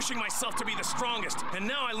ass. Pushing myself to be the strongest, and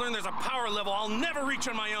now I learn there's a power level I'll never reach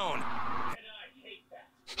on my own.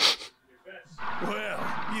 Well,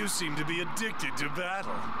 you seem to be addicted to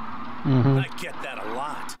battle. Mm-hmm. I get that a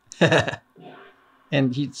lot.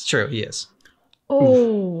 And it's true, he is.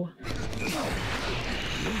 Oh.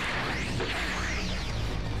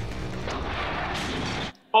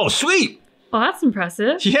 Oh, sweet! Oh, that's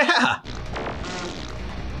impressive. Yeah!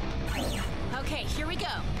 Okay, here we go.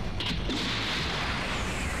 I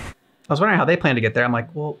was wondering how they plan to get there. I'm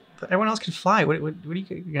like, well, everyone else can fly. What are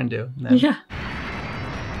you gonna do? And then- Yeah.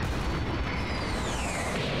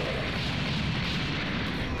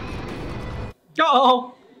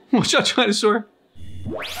 Uh-oh! Watch out, Dinosaur.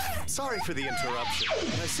 Sorry for the interruption.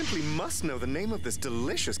 I simply must know the name of this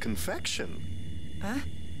delicious confection. Huh?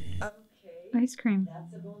 Ice cream.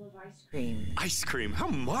 That's a bowl of ice cream. Ice cream, how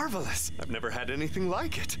marvelous! I've never had anything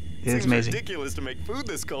like it. It is Seems amazing. ridiculous to make food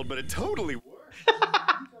this cold, but it totally works.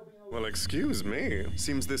 Well, excuse me.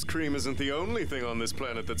 Seems this cream isn't the only thing on this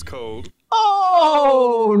planet that's cold.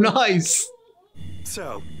 Oh, nice!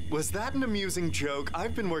 So, was that an amusing joke?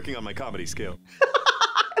 I've been working on my comedy skill.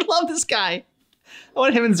 I love this guy. I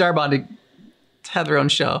want him and Zarbon to have their own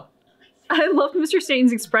show. I love Mr.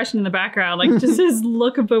 Satan's expression in the background, like just his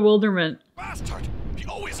look of bewilderment. Bastard! He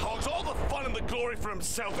always hogs all the fun and the glory for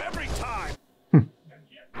himself every time.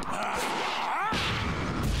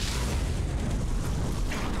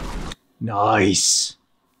 Nice.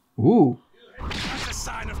 Ooh. That's a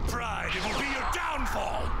sign of pride. It will be your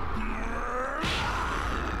downfall.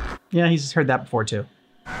 Yeah, he's heard that before too.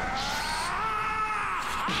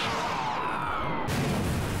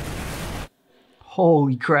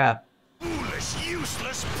 Holy crap. Foolish,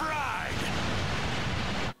 useless pride.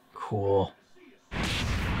 Cool.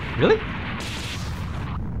 Really? Do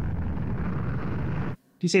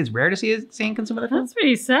you say it's rare to see a Saiyan consume other food? That's what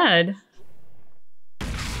he said. I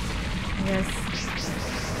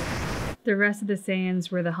guess the rest of the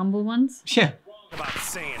Saiyans were the humble ones. Yeah. About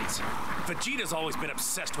Saiyans. Vegeta's always been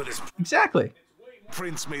obsessed with his... Exactly.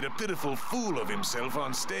 Prince made a pitiful fool of himself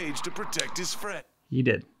on stage to protect his friend. He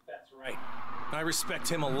did. That's right. I respect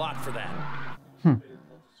him a lot for that.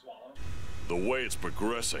 The way it's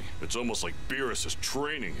progressing, it's almost like Beerus is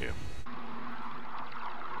training him.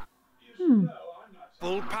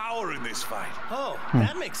 Full power in this fight. Oh,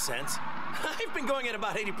 that makes sense. I've been going at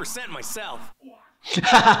about 80% myself.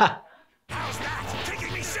 How's that?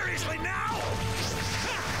 Taking me seriously now?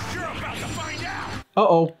 You're about to find out.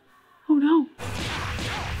 Uh-oh. Oh no.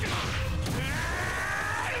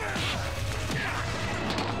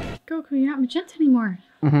 Goku, you're not magenta anymore.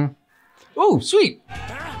 Mm-hmm. Oh, sweet.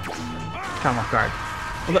 Come off guard.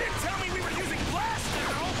 Well, look. Tell me we were using blast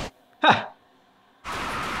now. Ha!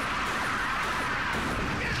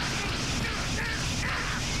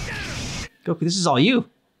 Goku, this is all you.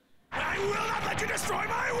 I will not let you destroy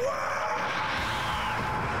my world.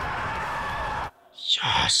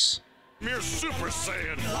 Yes. Mere Super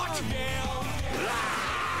Saiyan. What?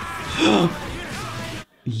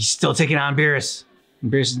 He's still taking on Beerus.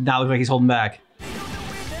 And Beerus does not look like he's holding back.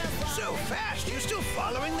 So fast, you still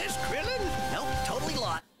following this, Krillin? Nope, totally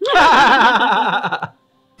lost.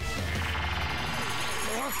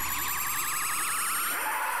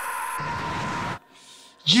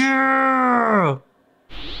 Yeah!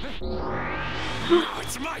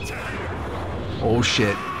 It's my turn. Oh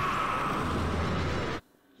shit.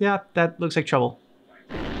 Yeah, that looks like trouble.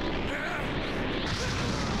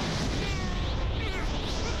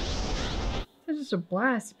 That's just a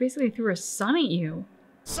blast. He basically threw a sun at you.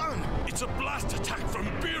 Son, it's a blast attack from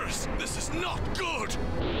Beerus. This is not good.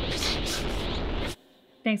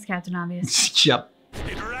 Thanks, Captain Obvious. Yep.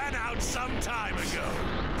 It ran out some time ago.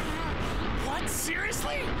 What?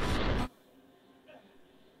 Seriously?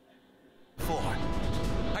 4.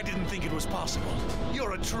 I didn't think it was possible.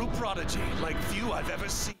 You're a true prodigy, like few I've ever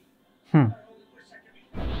seen.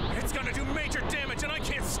 It's gonna do major damage and I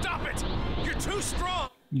can't stop it! You're too strong!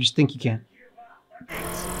 You just think you can.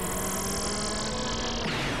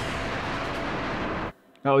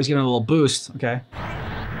 Oh, he's giving a little boost. Okay.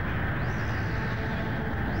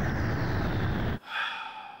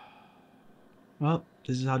 Well,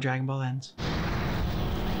 this is how Dragon Ball ends.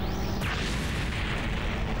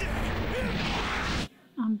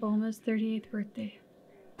 On Bulma's 38th birthday.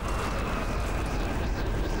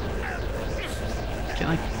 Can't,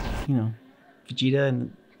 like, you know, Vegeta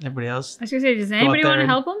and everybody else. I was gonna say, does go out anybody there want to and-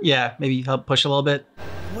 help him? Yeah, maybe help push a little bit.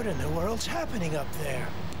 What in the world's happening up there?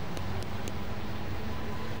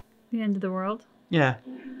 The end of the world. Yeah,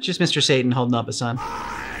 just Mr. Satan holding up his son.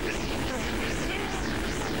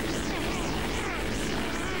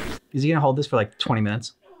 Is he gonna hold this for like 20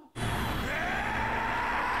 minutes?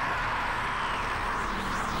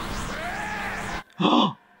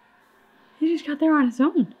 He just got there on his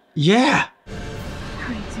own. Yeah.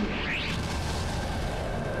 Crazy.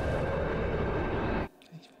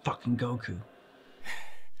 Fucking Goku.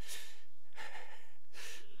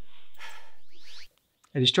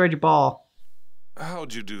 I destroyed your ball.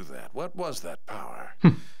 How'd you do that? What was that power?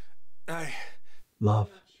 I... Love.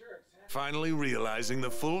 Finally realizing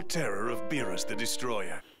the full terror of Beerus the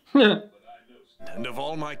Destroyer. And of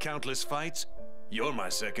all my countless fights, you're my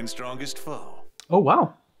second strongest foe. Oh,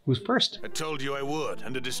 wow. Who's first? I told you I would,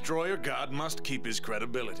 and a Destroyer God must keep his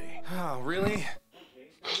credibility. Oh, really?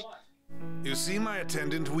 You see my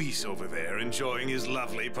attendant Whis over there enjoying his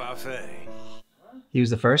lovely parfait. He was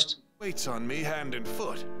the first? Waits on me hand and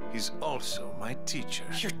foot. He's also my teacher.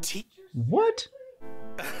 Your teacher? What?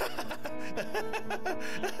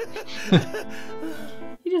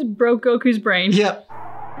 He just broke Goku's brain. Yep.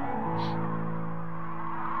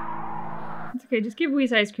 It's okay, just give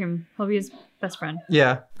Whis ice cream. He'll be his best friend.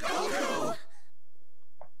 Yeah.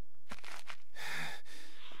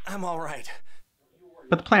 I'm all right.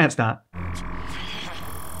 But the planet's not.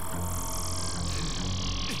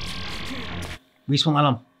 Whis won't let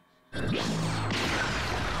him.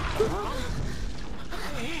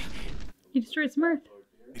 He destroyed Smurf.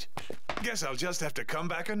 Guess I'll just have to come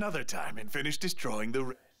back another time and finish destroying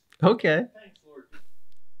the... Okay.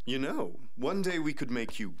 You know, one day we could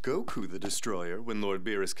make you Goku the Destroyer when Lord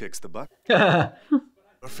Beerus kicks the butt. Or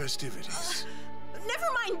festivities. Never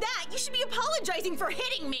mind that. You should be apologizing for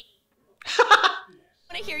hitting me. I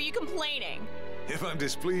want to hear you complaining. If I'm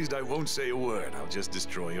displeased, I won't say a word. I'll just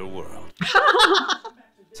destroy your world.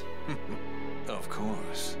 Of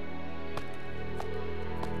course.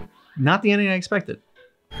 Not the ending I expected.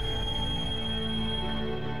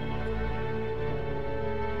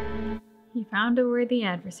 He found a worthy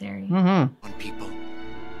adversary. Mm-hmm. On people.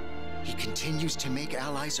 He continues to make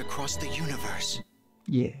allies across the universe.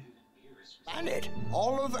 Yeah. Planet,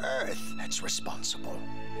 all of Earth, that's responsible.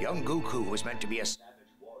 Young Goku was meant to be a savage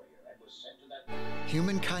warrior and was sent to that.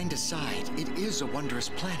 Humankind aside, it is a wondrous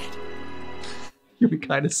planet.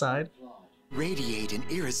 Humankind aside. Radiate an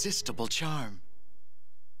irresistible charm.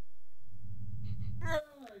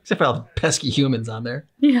 Except for all the pesky humans on there.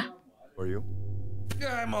 Yeah. Are you?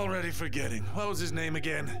 I'm already forgetting. What was his name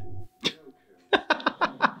again? Vegeta,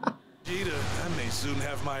 I may soon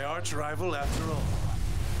have my arch rival after all.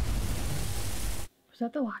 Was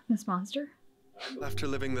that the Loch Ness Monster? After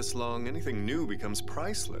living this long, anything new becomes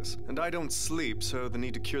priceless. And I don't sleep, so the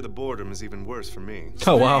need to cure the boredom is even worse for me.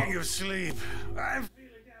 Oh, wow. Speaking of sleep, I'm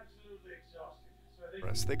feeling absolutely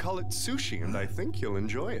exhausted. They call it sushi, and I think you'll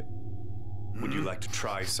enjoy it. Would you like to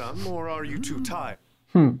try some, or are you too tired?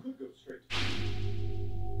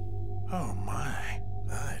 Oh my,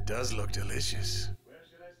 it does look delicious.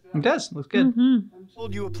 It does. Looks good. I'm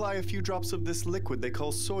told you apply a few drops of this liquid they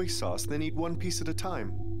call soy sauce, then eat one piece at a time.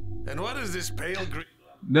 And what is this pale green?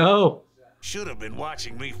 No. Should have been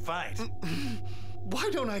watching me fight. Why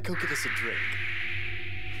don't I go get us a drink?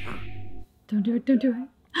 Don't do it, don't do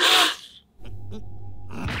it.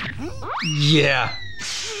 Yeah.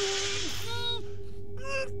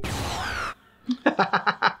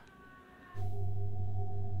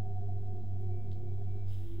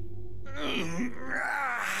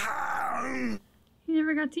 You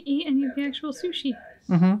never got to eat any of the actual sushi.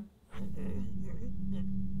 Mm-hmm.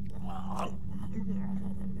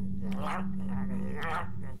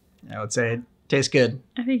 I would say it tastes good.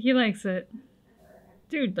 I think he likes it.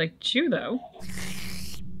 Dude, like, chew though.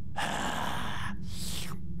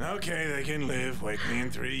 Okay, they can live. Wake me in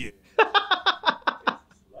 3 years.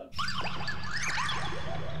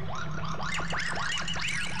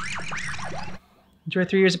 Enjoy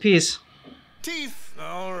 3 years apiece. Teeth.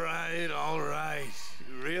 All right, all right.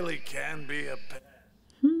 You really can be a pet.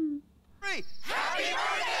 Happy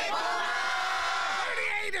birthday, Bulma!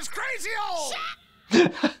 38 is crazy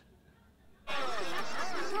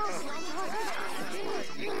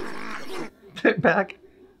old! Back.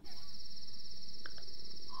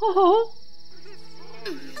 Oh.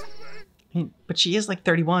 But she is like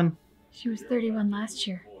 31. She was 31 last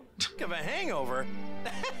year. Think of a hangover.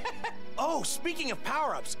 Oh, speaking of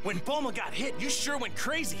power-ups, when Bulma got hit, you sure went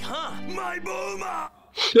crazy, huh? My Bulma!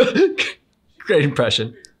 Great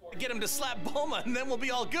impression. Get him to slap Bulma, and then we'll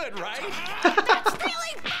be all good, right? That's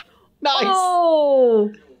really... Nice.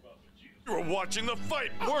 Oh. You were watching the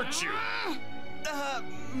fight, weren't you?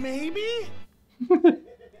 Maybe?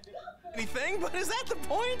 Anything, but is that the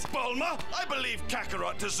point? Bulma, I believe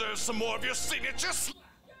Kakarot deserves some more of your signature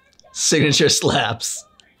Signature slaps.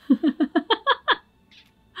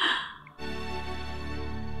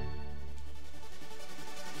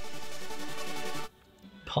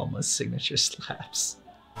 Palma's signature slaps.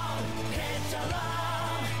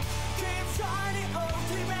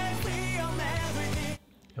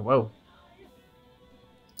 Whoa.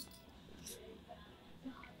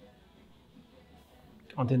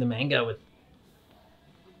 Going through the manga with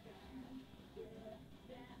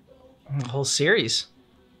the whole series.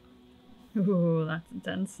 Ooh, that's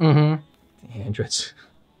intense. Mm-hmm. The androids.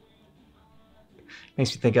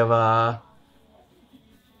 Makes me think of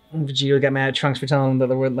Vegeta got mad at Trunks for telling him that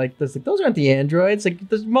there were like those aren't the androids. Like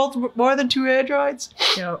there's more than 2 androids.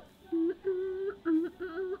 Yep.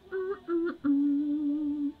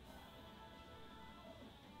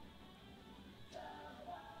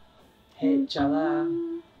 Hey, Chala.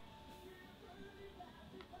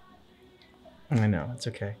 I know, it's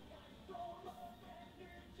okay.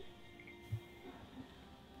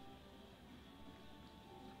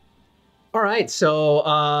 All right, so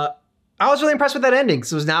I was really impressed with that ending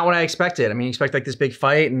because it was not what I expected. I mean, you expect like this big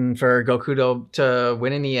fight and for Goku to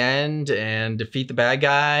win in the end and defeat the bad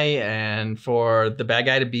guy and for the bad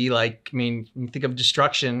guy to be like, I mean, you think of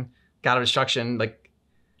destruction, God of destruction, like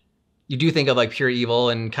you do think of like pure evil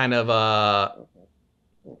and kind of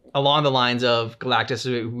along the lines of Galactus,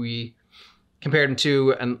 who we compared him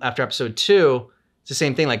to, and after episode 2, it's the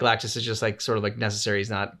same thing. Like Galactus is just like sort of like necessary. He's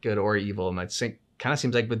not good or evil. And I think kind of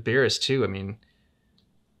seems like with Beerus too. I mean,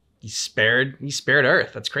 he spared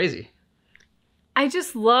Earth. That's crazy. I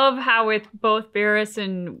just love how with both Barris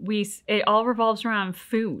and Whis, it all revolves around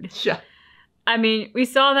food. Yeah. I mean, we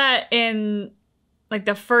saw that in like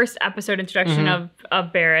the first episode introduction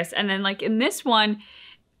of Barris, and then like in this one,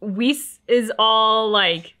 Whis is all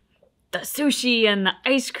like the sushi and the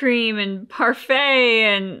ice cream and parfait,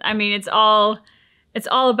 and I mean it's all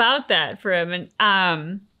about that for him.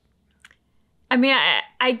 And I mean,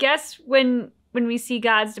 I guess when we see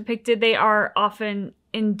gods depicted, they are often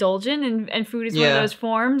indulgent, and food is one of those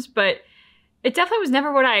forms, but it definitely was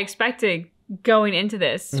never what I expected going into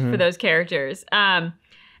this for those characters.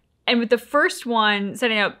 And with the first one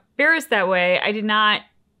setting up Barris that way, I did not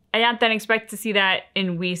then expect to see that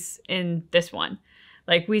in Whis in this one.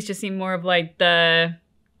 Like Whis just seemed more of like the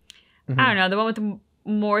I don't know, the one with the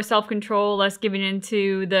more self-control, less giving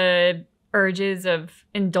into the urges of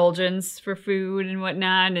indulgence for food and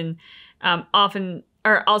whatnot, and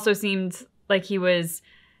also seemed like he was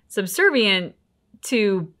subservient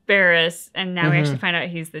to Barris, and now we actually find out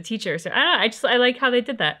he's the teacher. So I don't know, I like how they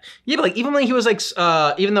did that. Yeah, but like even when he was like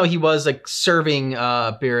even though he was like serving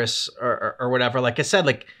Barris or whatever, like I said,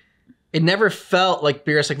 like it never felt like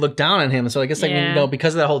Barris like looked down on him. So I guess like you know,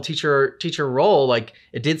 because of that whole teacher role, like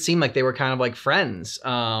it did seem like they were kind of like friends.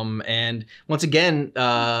 And once again,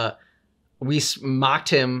 we mocked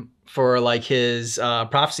him for like his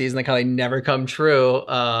prophecies and like how they never come true.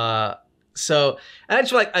 So and I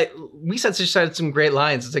just like we said some great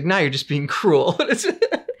lines. It's like, now you're just being cruel. I love when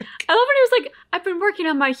he was like, I've been working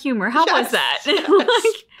on my humor. How was that? Yes.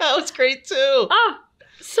 Like, that was great too. Oh,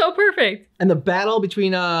 so perfect. And the battle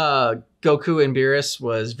between Goku and Beerus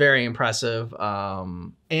was very impressive.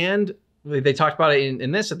 And they talked about it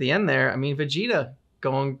in this at the end there. I mean, Vegeta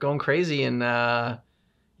going crazy and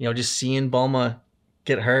you know, just seeing Bulma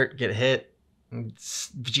get hurt, get hit, and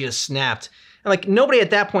Vegeta snapped. And like nobody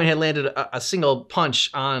at that point had landed a single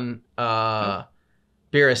punch on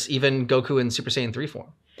Beerus, even Goku in Super Saiyan 3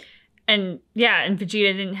 form. And yeah, and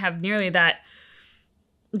Vegeta didn't have nearly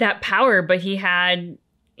that power, but he had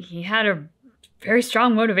a very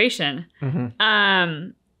strong motivation.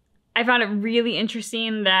 I found it really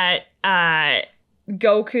interesting that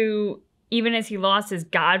Goku, even as he lost his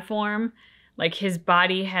God form, like his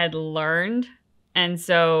body had learned, and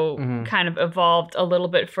so kind of evolved a little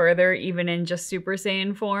bit further, even in just Super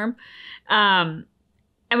Saiyan form. And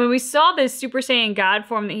when we saw this Super Saiyan God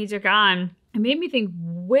form that he took on, it made me think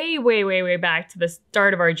way, way, way, way back to the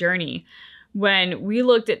start of our journey, when we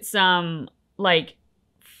looked at some like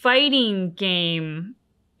fighting game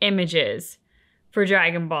images for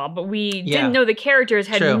Dragon Ball, but we didn't know the characters,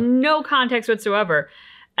 had no context whatsoever.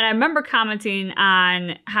 And I remember commenting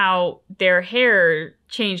on how their hair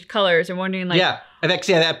changed colors and wondering like... at that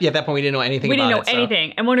point we didn't know anything about it. We didn't know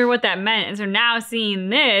anything and wondering what that meant. And so now seeing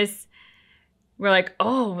this, we're like,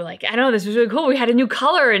 oh, like, I don't know, this was really cool. We had a new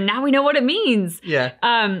color and now we know what it means. Yeah.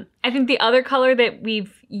 I think the other color that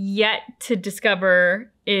we've yet to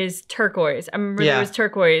discover is turquoise. I remember there was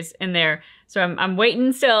turquoise in there. So I'm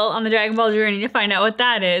waiting still on the Dragon Ball journey to find out what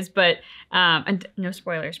that is. But and no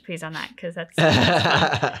spoilers, please, on that, because that's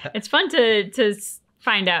fun. It's fun to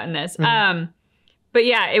find out in this. But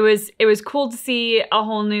yeah, it was cool to see a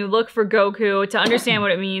whole new look for Goku, to understand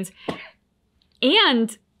what it means,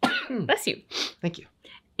 and bless you, thank you,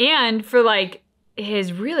 and for like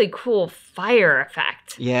his really cool fire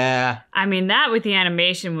effect. Yeah, I mean that with the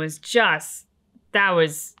animation was that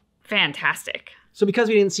was fantastic. So because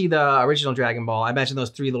we didn't see the original Dragon Ball, I imagine those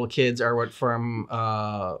three little kids are what from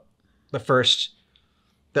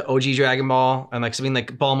the OG Dragon Ball, and like something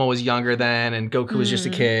like Bulma was younger then, and Goku was just a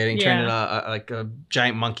kid, and he turned into a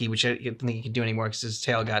giant monkey, which I don't think he can do anymore because his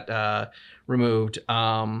tail got removed.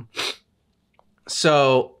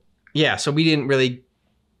 So we didn't really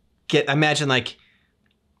get. I imagine like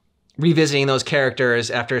revisiting those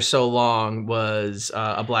characters after so long was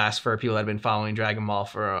a blast for people that have been following Dragon Ball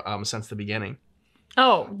for since the beginning.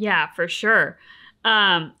 Oh yeah, for sure.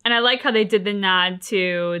 And I like how they did the nod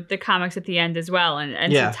to the comics at the end as well,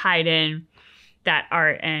 and so tied in that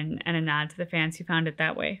art and a nod to the fans who found it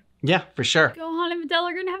that way. Yeah, for sure. Gohan and Videl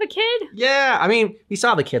are gonna have a kid. Yeah, I mean, we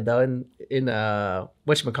saw the kid though in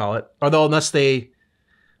whatchamacallit.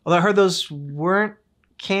 Although I heard those weren't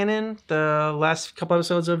canon, the last couple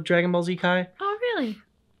episodes of Dragon Ball Z Kai. Oh really?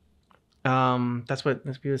 That's what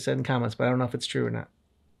people said in comments, but I don't know if it's true or not.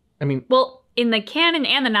 I mean, well, in the canon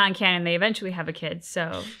and the non-canon, they eventually have a kid,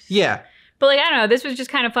 so... Yeah. But, like, I don't know, this was just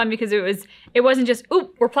kind of fun because it wasn't just,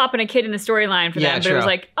 oop, we're plopping a kid in the storyline for them, but it was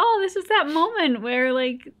like, oh, this is that moment where,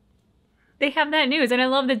 like, they have that news. And I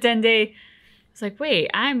love that Dende was like, wait,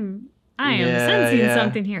 I am sensing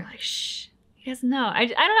something here. Like, shh, He doesn't know. I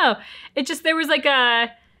don't know. It just, there was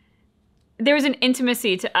an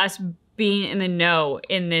intimacy to us being in the know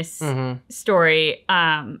in this story,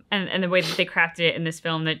 and the way that they crafted it in this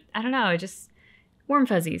film that, I don't know, it just, warm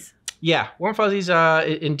fuzzies. Yeah, warm fuzzies,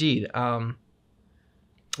 indeed.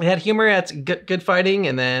 It had humor, it had good fighting,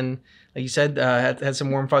 and then, like you said, had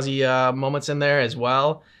some warm fuzzy moments in there as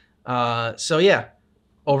well. So yeah,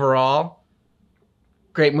 overall,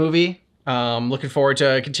 great movie. Looking forward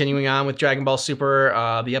to continuing on with Dragon Ball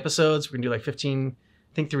Super, the episodes. We're gonna do like 15,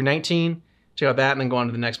 I think, through 19. Check out that, and then go on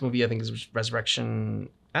to the next movie. I think is Resurrection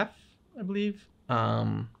F, I believe.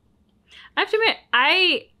 I have to admit,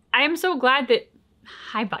 I am so glad that.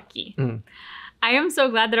 Hi, Bucky. I am so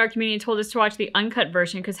glad that our community told us to watch the uncut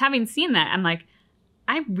version, because having seen that, I'm like,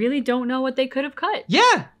 I really don't know what they could have cut.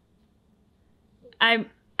 Yeah. I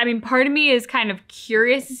mean, part of me is kind of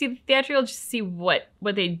curious to see the theatrical, just to see what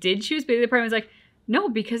they did choose. But the other part was like, no,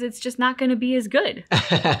 because it's just not going to be as good.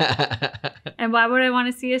 And why would I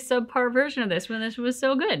want to see a subpar version of this when this was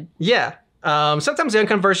so good? Yeah. Sometimes the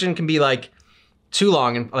uncut version can be like too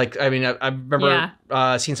long. And like, I mean, I remember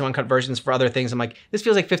seeing some uncut versions for other things. I'm like, this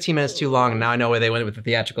feels like 15 minutes too long. And now I know where they went with the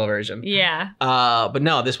theatrical version. Yeah. But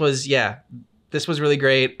no, this was really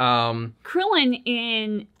great. Krillin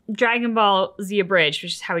in Dragon Ball Z Abridged,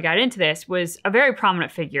 which is how we got into this, was a very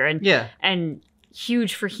prominent figure and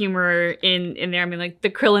huge for humor in there. I mean, like the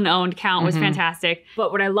Krillin owned count was fantastic.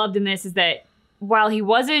 But what I loved in this is that while he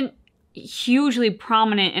wasn't hugely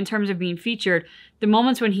prominent in terms of being featured, the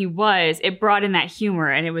moments when he was, it brought in that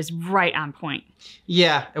humor and it was right on point.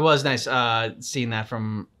 Yeah, it was nice seeing that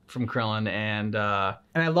from Krillin, and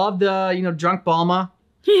I loved drunk Bulma.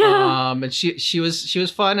 Yeah. And she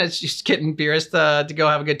was fun. It's just getting Beerus to go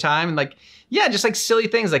have a good time, and like, yeah, just like silly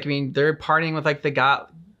things. Like, I mean, they're partying with like the god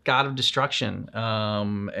of destruction,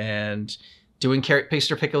 and doing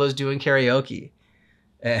Mr. Piccolo's doing karaoke,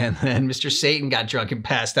 and then Mr. Satan got drunk and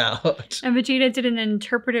passed out. And Vegeta did an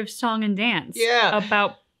interpretive song and dance. Yeah.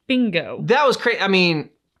 About bingo. That was crazy. I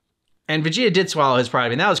mean, and Vegeta did swallow his pride. I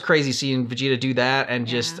mean, that was crazy seeing Vegeta do that, and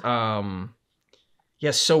just so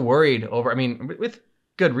worried over. I mean, with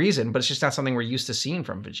good reason, but it's just not something we're used to seeing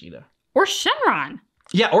from Vegeta. Or Shenron.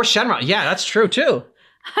 Yeah, or Shenron. Yeah, that's true too.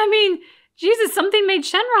 I mean, Jesus, something made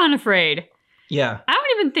Shenron afraid. Yeah. I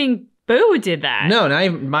don't even think Boo did that. No, not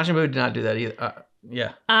even Majin Buu did not do that either.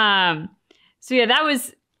 Yeah. So yeah,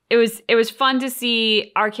 it was fun to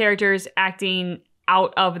see our characters acting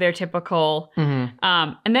out of their typical.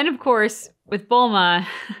 And then of course with Bulma,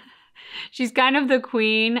 she's kind of the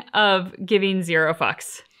queen of giving zero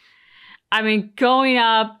fucks. I mean, going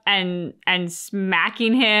up and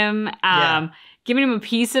smacking him, giving him a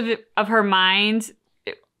piece of her mind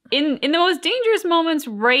in the most dangerous moments,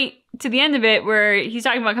 right to the end of it, where he's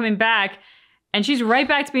talking about coming back, and she's right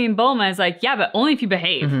back to being Bulma. It's like, yeah, but only if you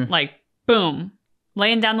behave. Like, boom,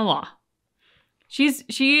 laying down the law. She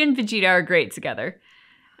and Vegeta are great together,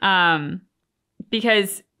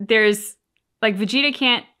 because there's. Like, Vegeta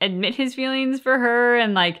can't admit his feelings for her,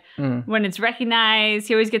 and, like, when it's recognized,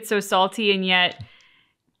 he always gets so salty, and yet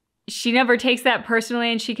she never takes that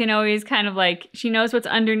personally, and she can always kind of, like, she knows what's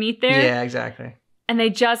underneath there. Yeah, exactly. And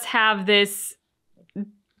they just have this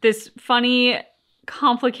funny,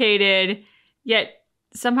 complicated, yet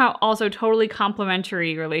somehow also totally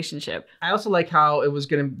complementary relationship. I also like how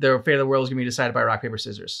their fate of the world is going to be decided by rock, paper,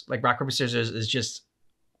 scissors. Like, rock, paper, scissors is just...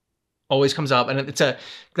 always comes up, and that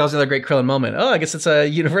was another great Krillin moment. Oh, I guess it's a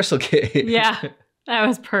universal game. Yeah, that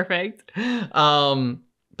was perfect. But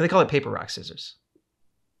they call it paper, rock, scissors.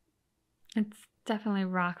 It's definitely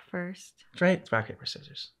rock first. That's right. It's rock, paper,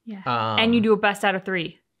 scissors. Yeah. And you do a best out of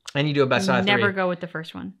 3. And you do a best out of 3. Never go with the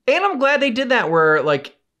first one. And I'm glad they did that, where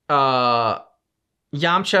like Yamcha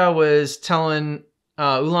was telling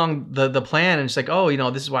Oolong the plan, and it's like, oh,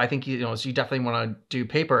 this is why I think so you definitely want to do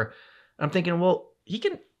paper. And I'm thinking, well, he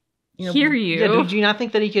can. Hear you. Yeah, do you not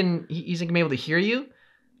think that he's going to be able to hear you?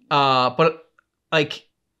 But like,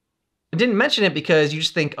 I didn't mention it because you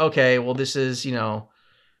just think, okay, well, this is,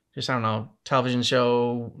 just, I don't know, television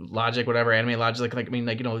show logic, whatever, anime logic. Like, I mean,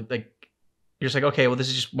 like, like, you're just like, okay, well, this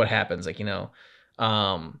is just what happens. Like, you don't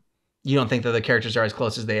think that the characters are as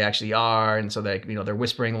close as they actually are. And so that, they're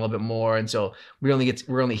whispering a little bit more. And so we're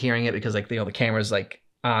only hearing it because like, the camera's like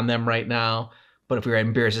on them right now. But if we were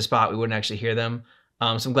in Beerus' spot, we wouldn't actually hear them.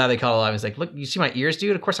 So I'm glad they caught it alive. It's like, look, you see my ears,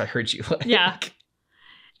 dude? Of course I heard you. Yeah.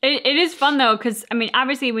 It is fun, though, because, I mean,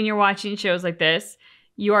 obviously when you're watching shows like this,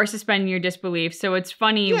 you are suspending your disbelief. So it's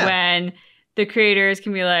funny when the creators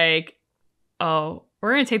can be like, oh,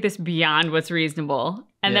 we're going to take this beyond what's reasonable.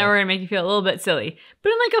 And then we're going to make you feel a little bit silly.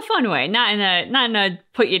 But in like a fun way, not in a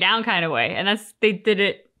put you down kind of way. And they did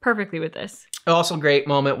it perfectly with this. Also, a great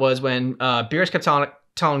moment was when Beerus kept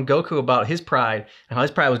telling Goku about his pride and how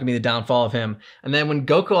his pride was going to be the downfall of him. And then when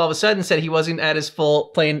Goku all of a sudden said he wasn't at his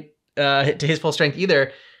full to his full strength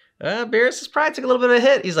either, Beerus' pride took a little bit of a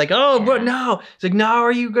hit. He's like, oh, but no. He's like, now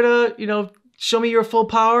are you going to, show me your full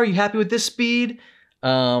power? Are you happy with this speed?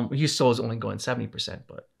 He still was only going 70%,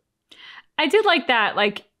 but. I did like that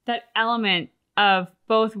element of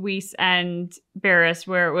both Whis and Beerus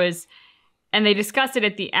where it was, and they discussed it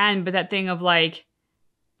at the end, but that thing of like,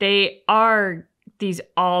 they are these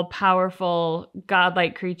all-powerful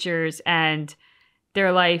godlike creatures and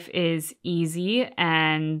their life is easy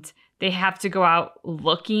and they have to go out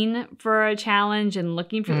looking for a challenge and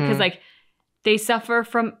looking for, because like they suffer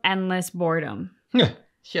from endless boredom.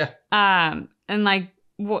 Yeah. And like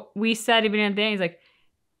what we said even at the end, he's like,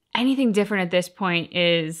 anything different at this point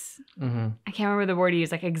is, I can't remember the word he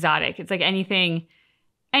used, like exotic. It's like anything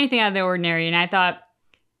out of the ordinary. And I thought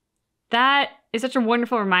that is such a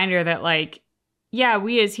wonderful reminder that like, yeah,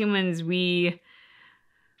 we as humans, we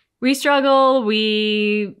struggle,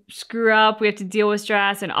 we screw up, we have to deal with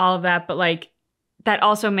stress and all of that. But like, that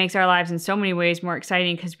also makes our lives in so many ways more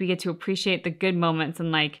exciting because we get to appreciate the good moments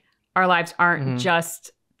and like our lives aren't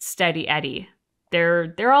just steady Eddie.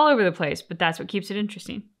 They're all over the place, but that's what keeps it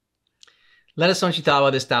interesting. Let us know what you thought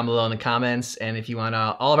about this down below in the comments. And if you want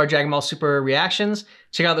all of our Dragon Ball Super reactions,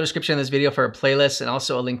 check out the description of this video for a playlist and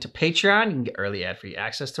also a link to Patreon. You can get early ad-free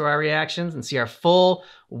access to our reactions and see our full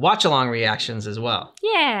watch-along reactions as well.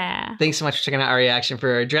 Yeah. Thanks so much for checking out our reaction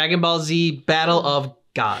for Dragon Ball Z Battle of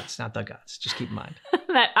Gods. Not the gods. Just keep in mind.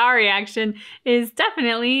 That our reaction is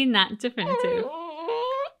definitely not definitive.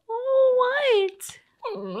 Oh, what?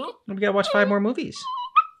 We gotta watch 5 more movies.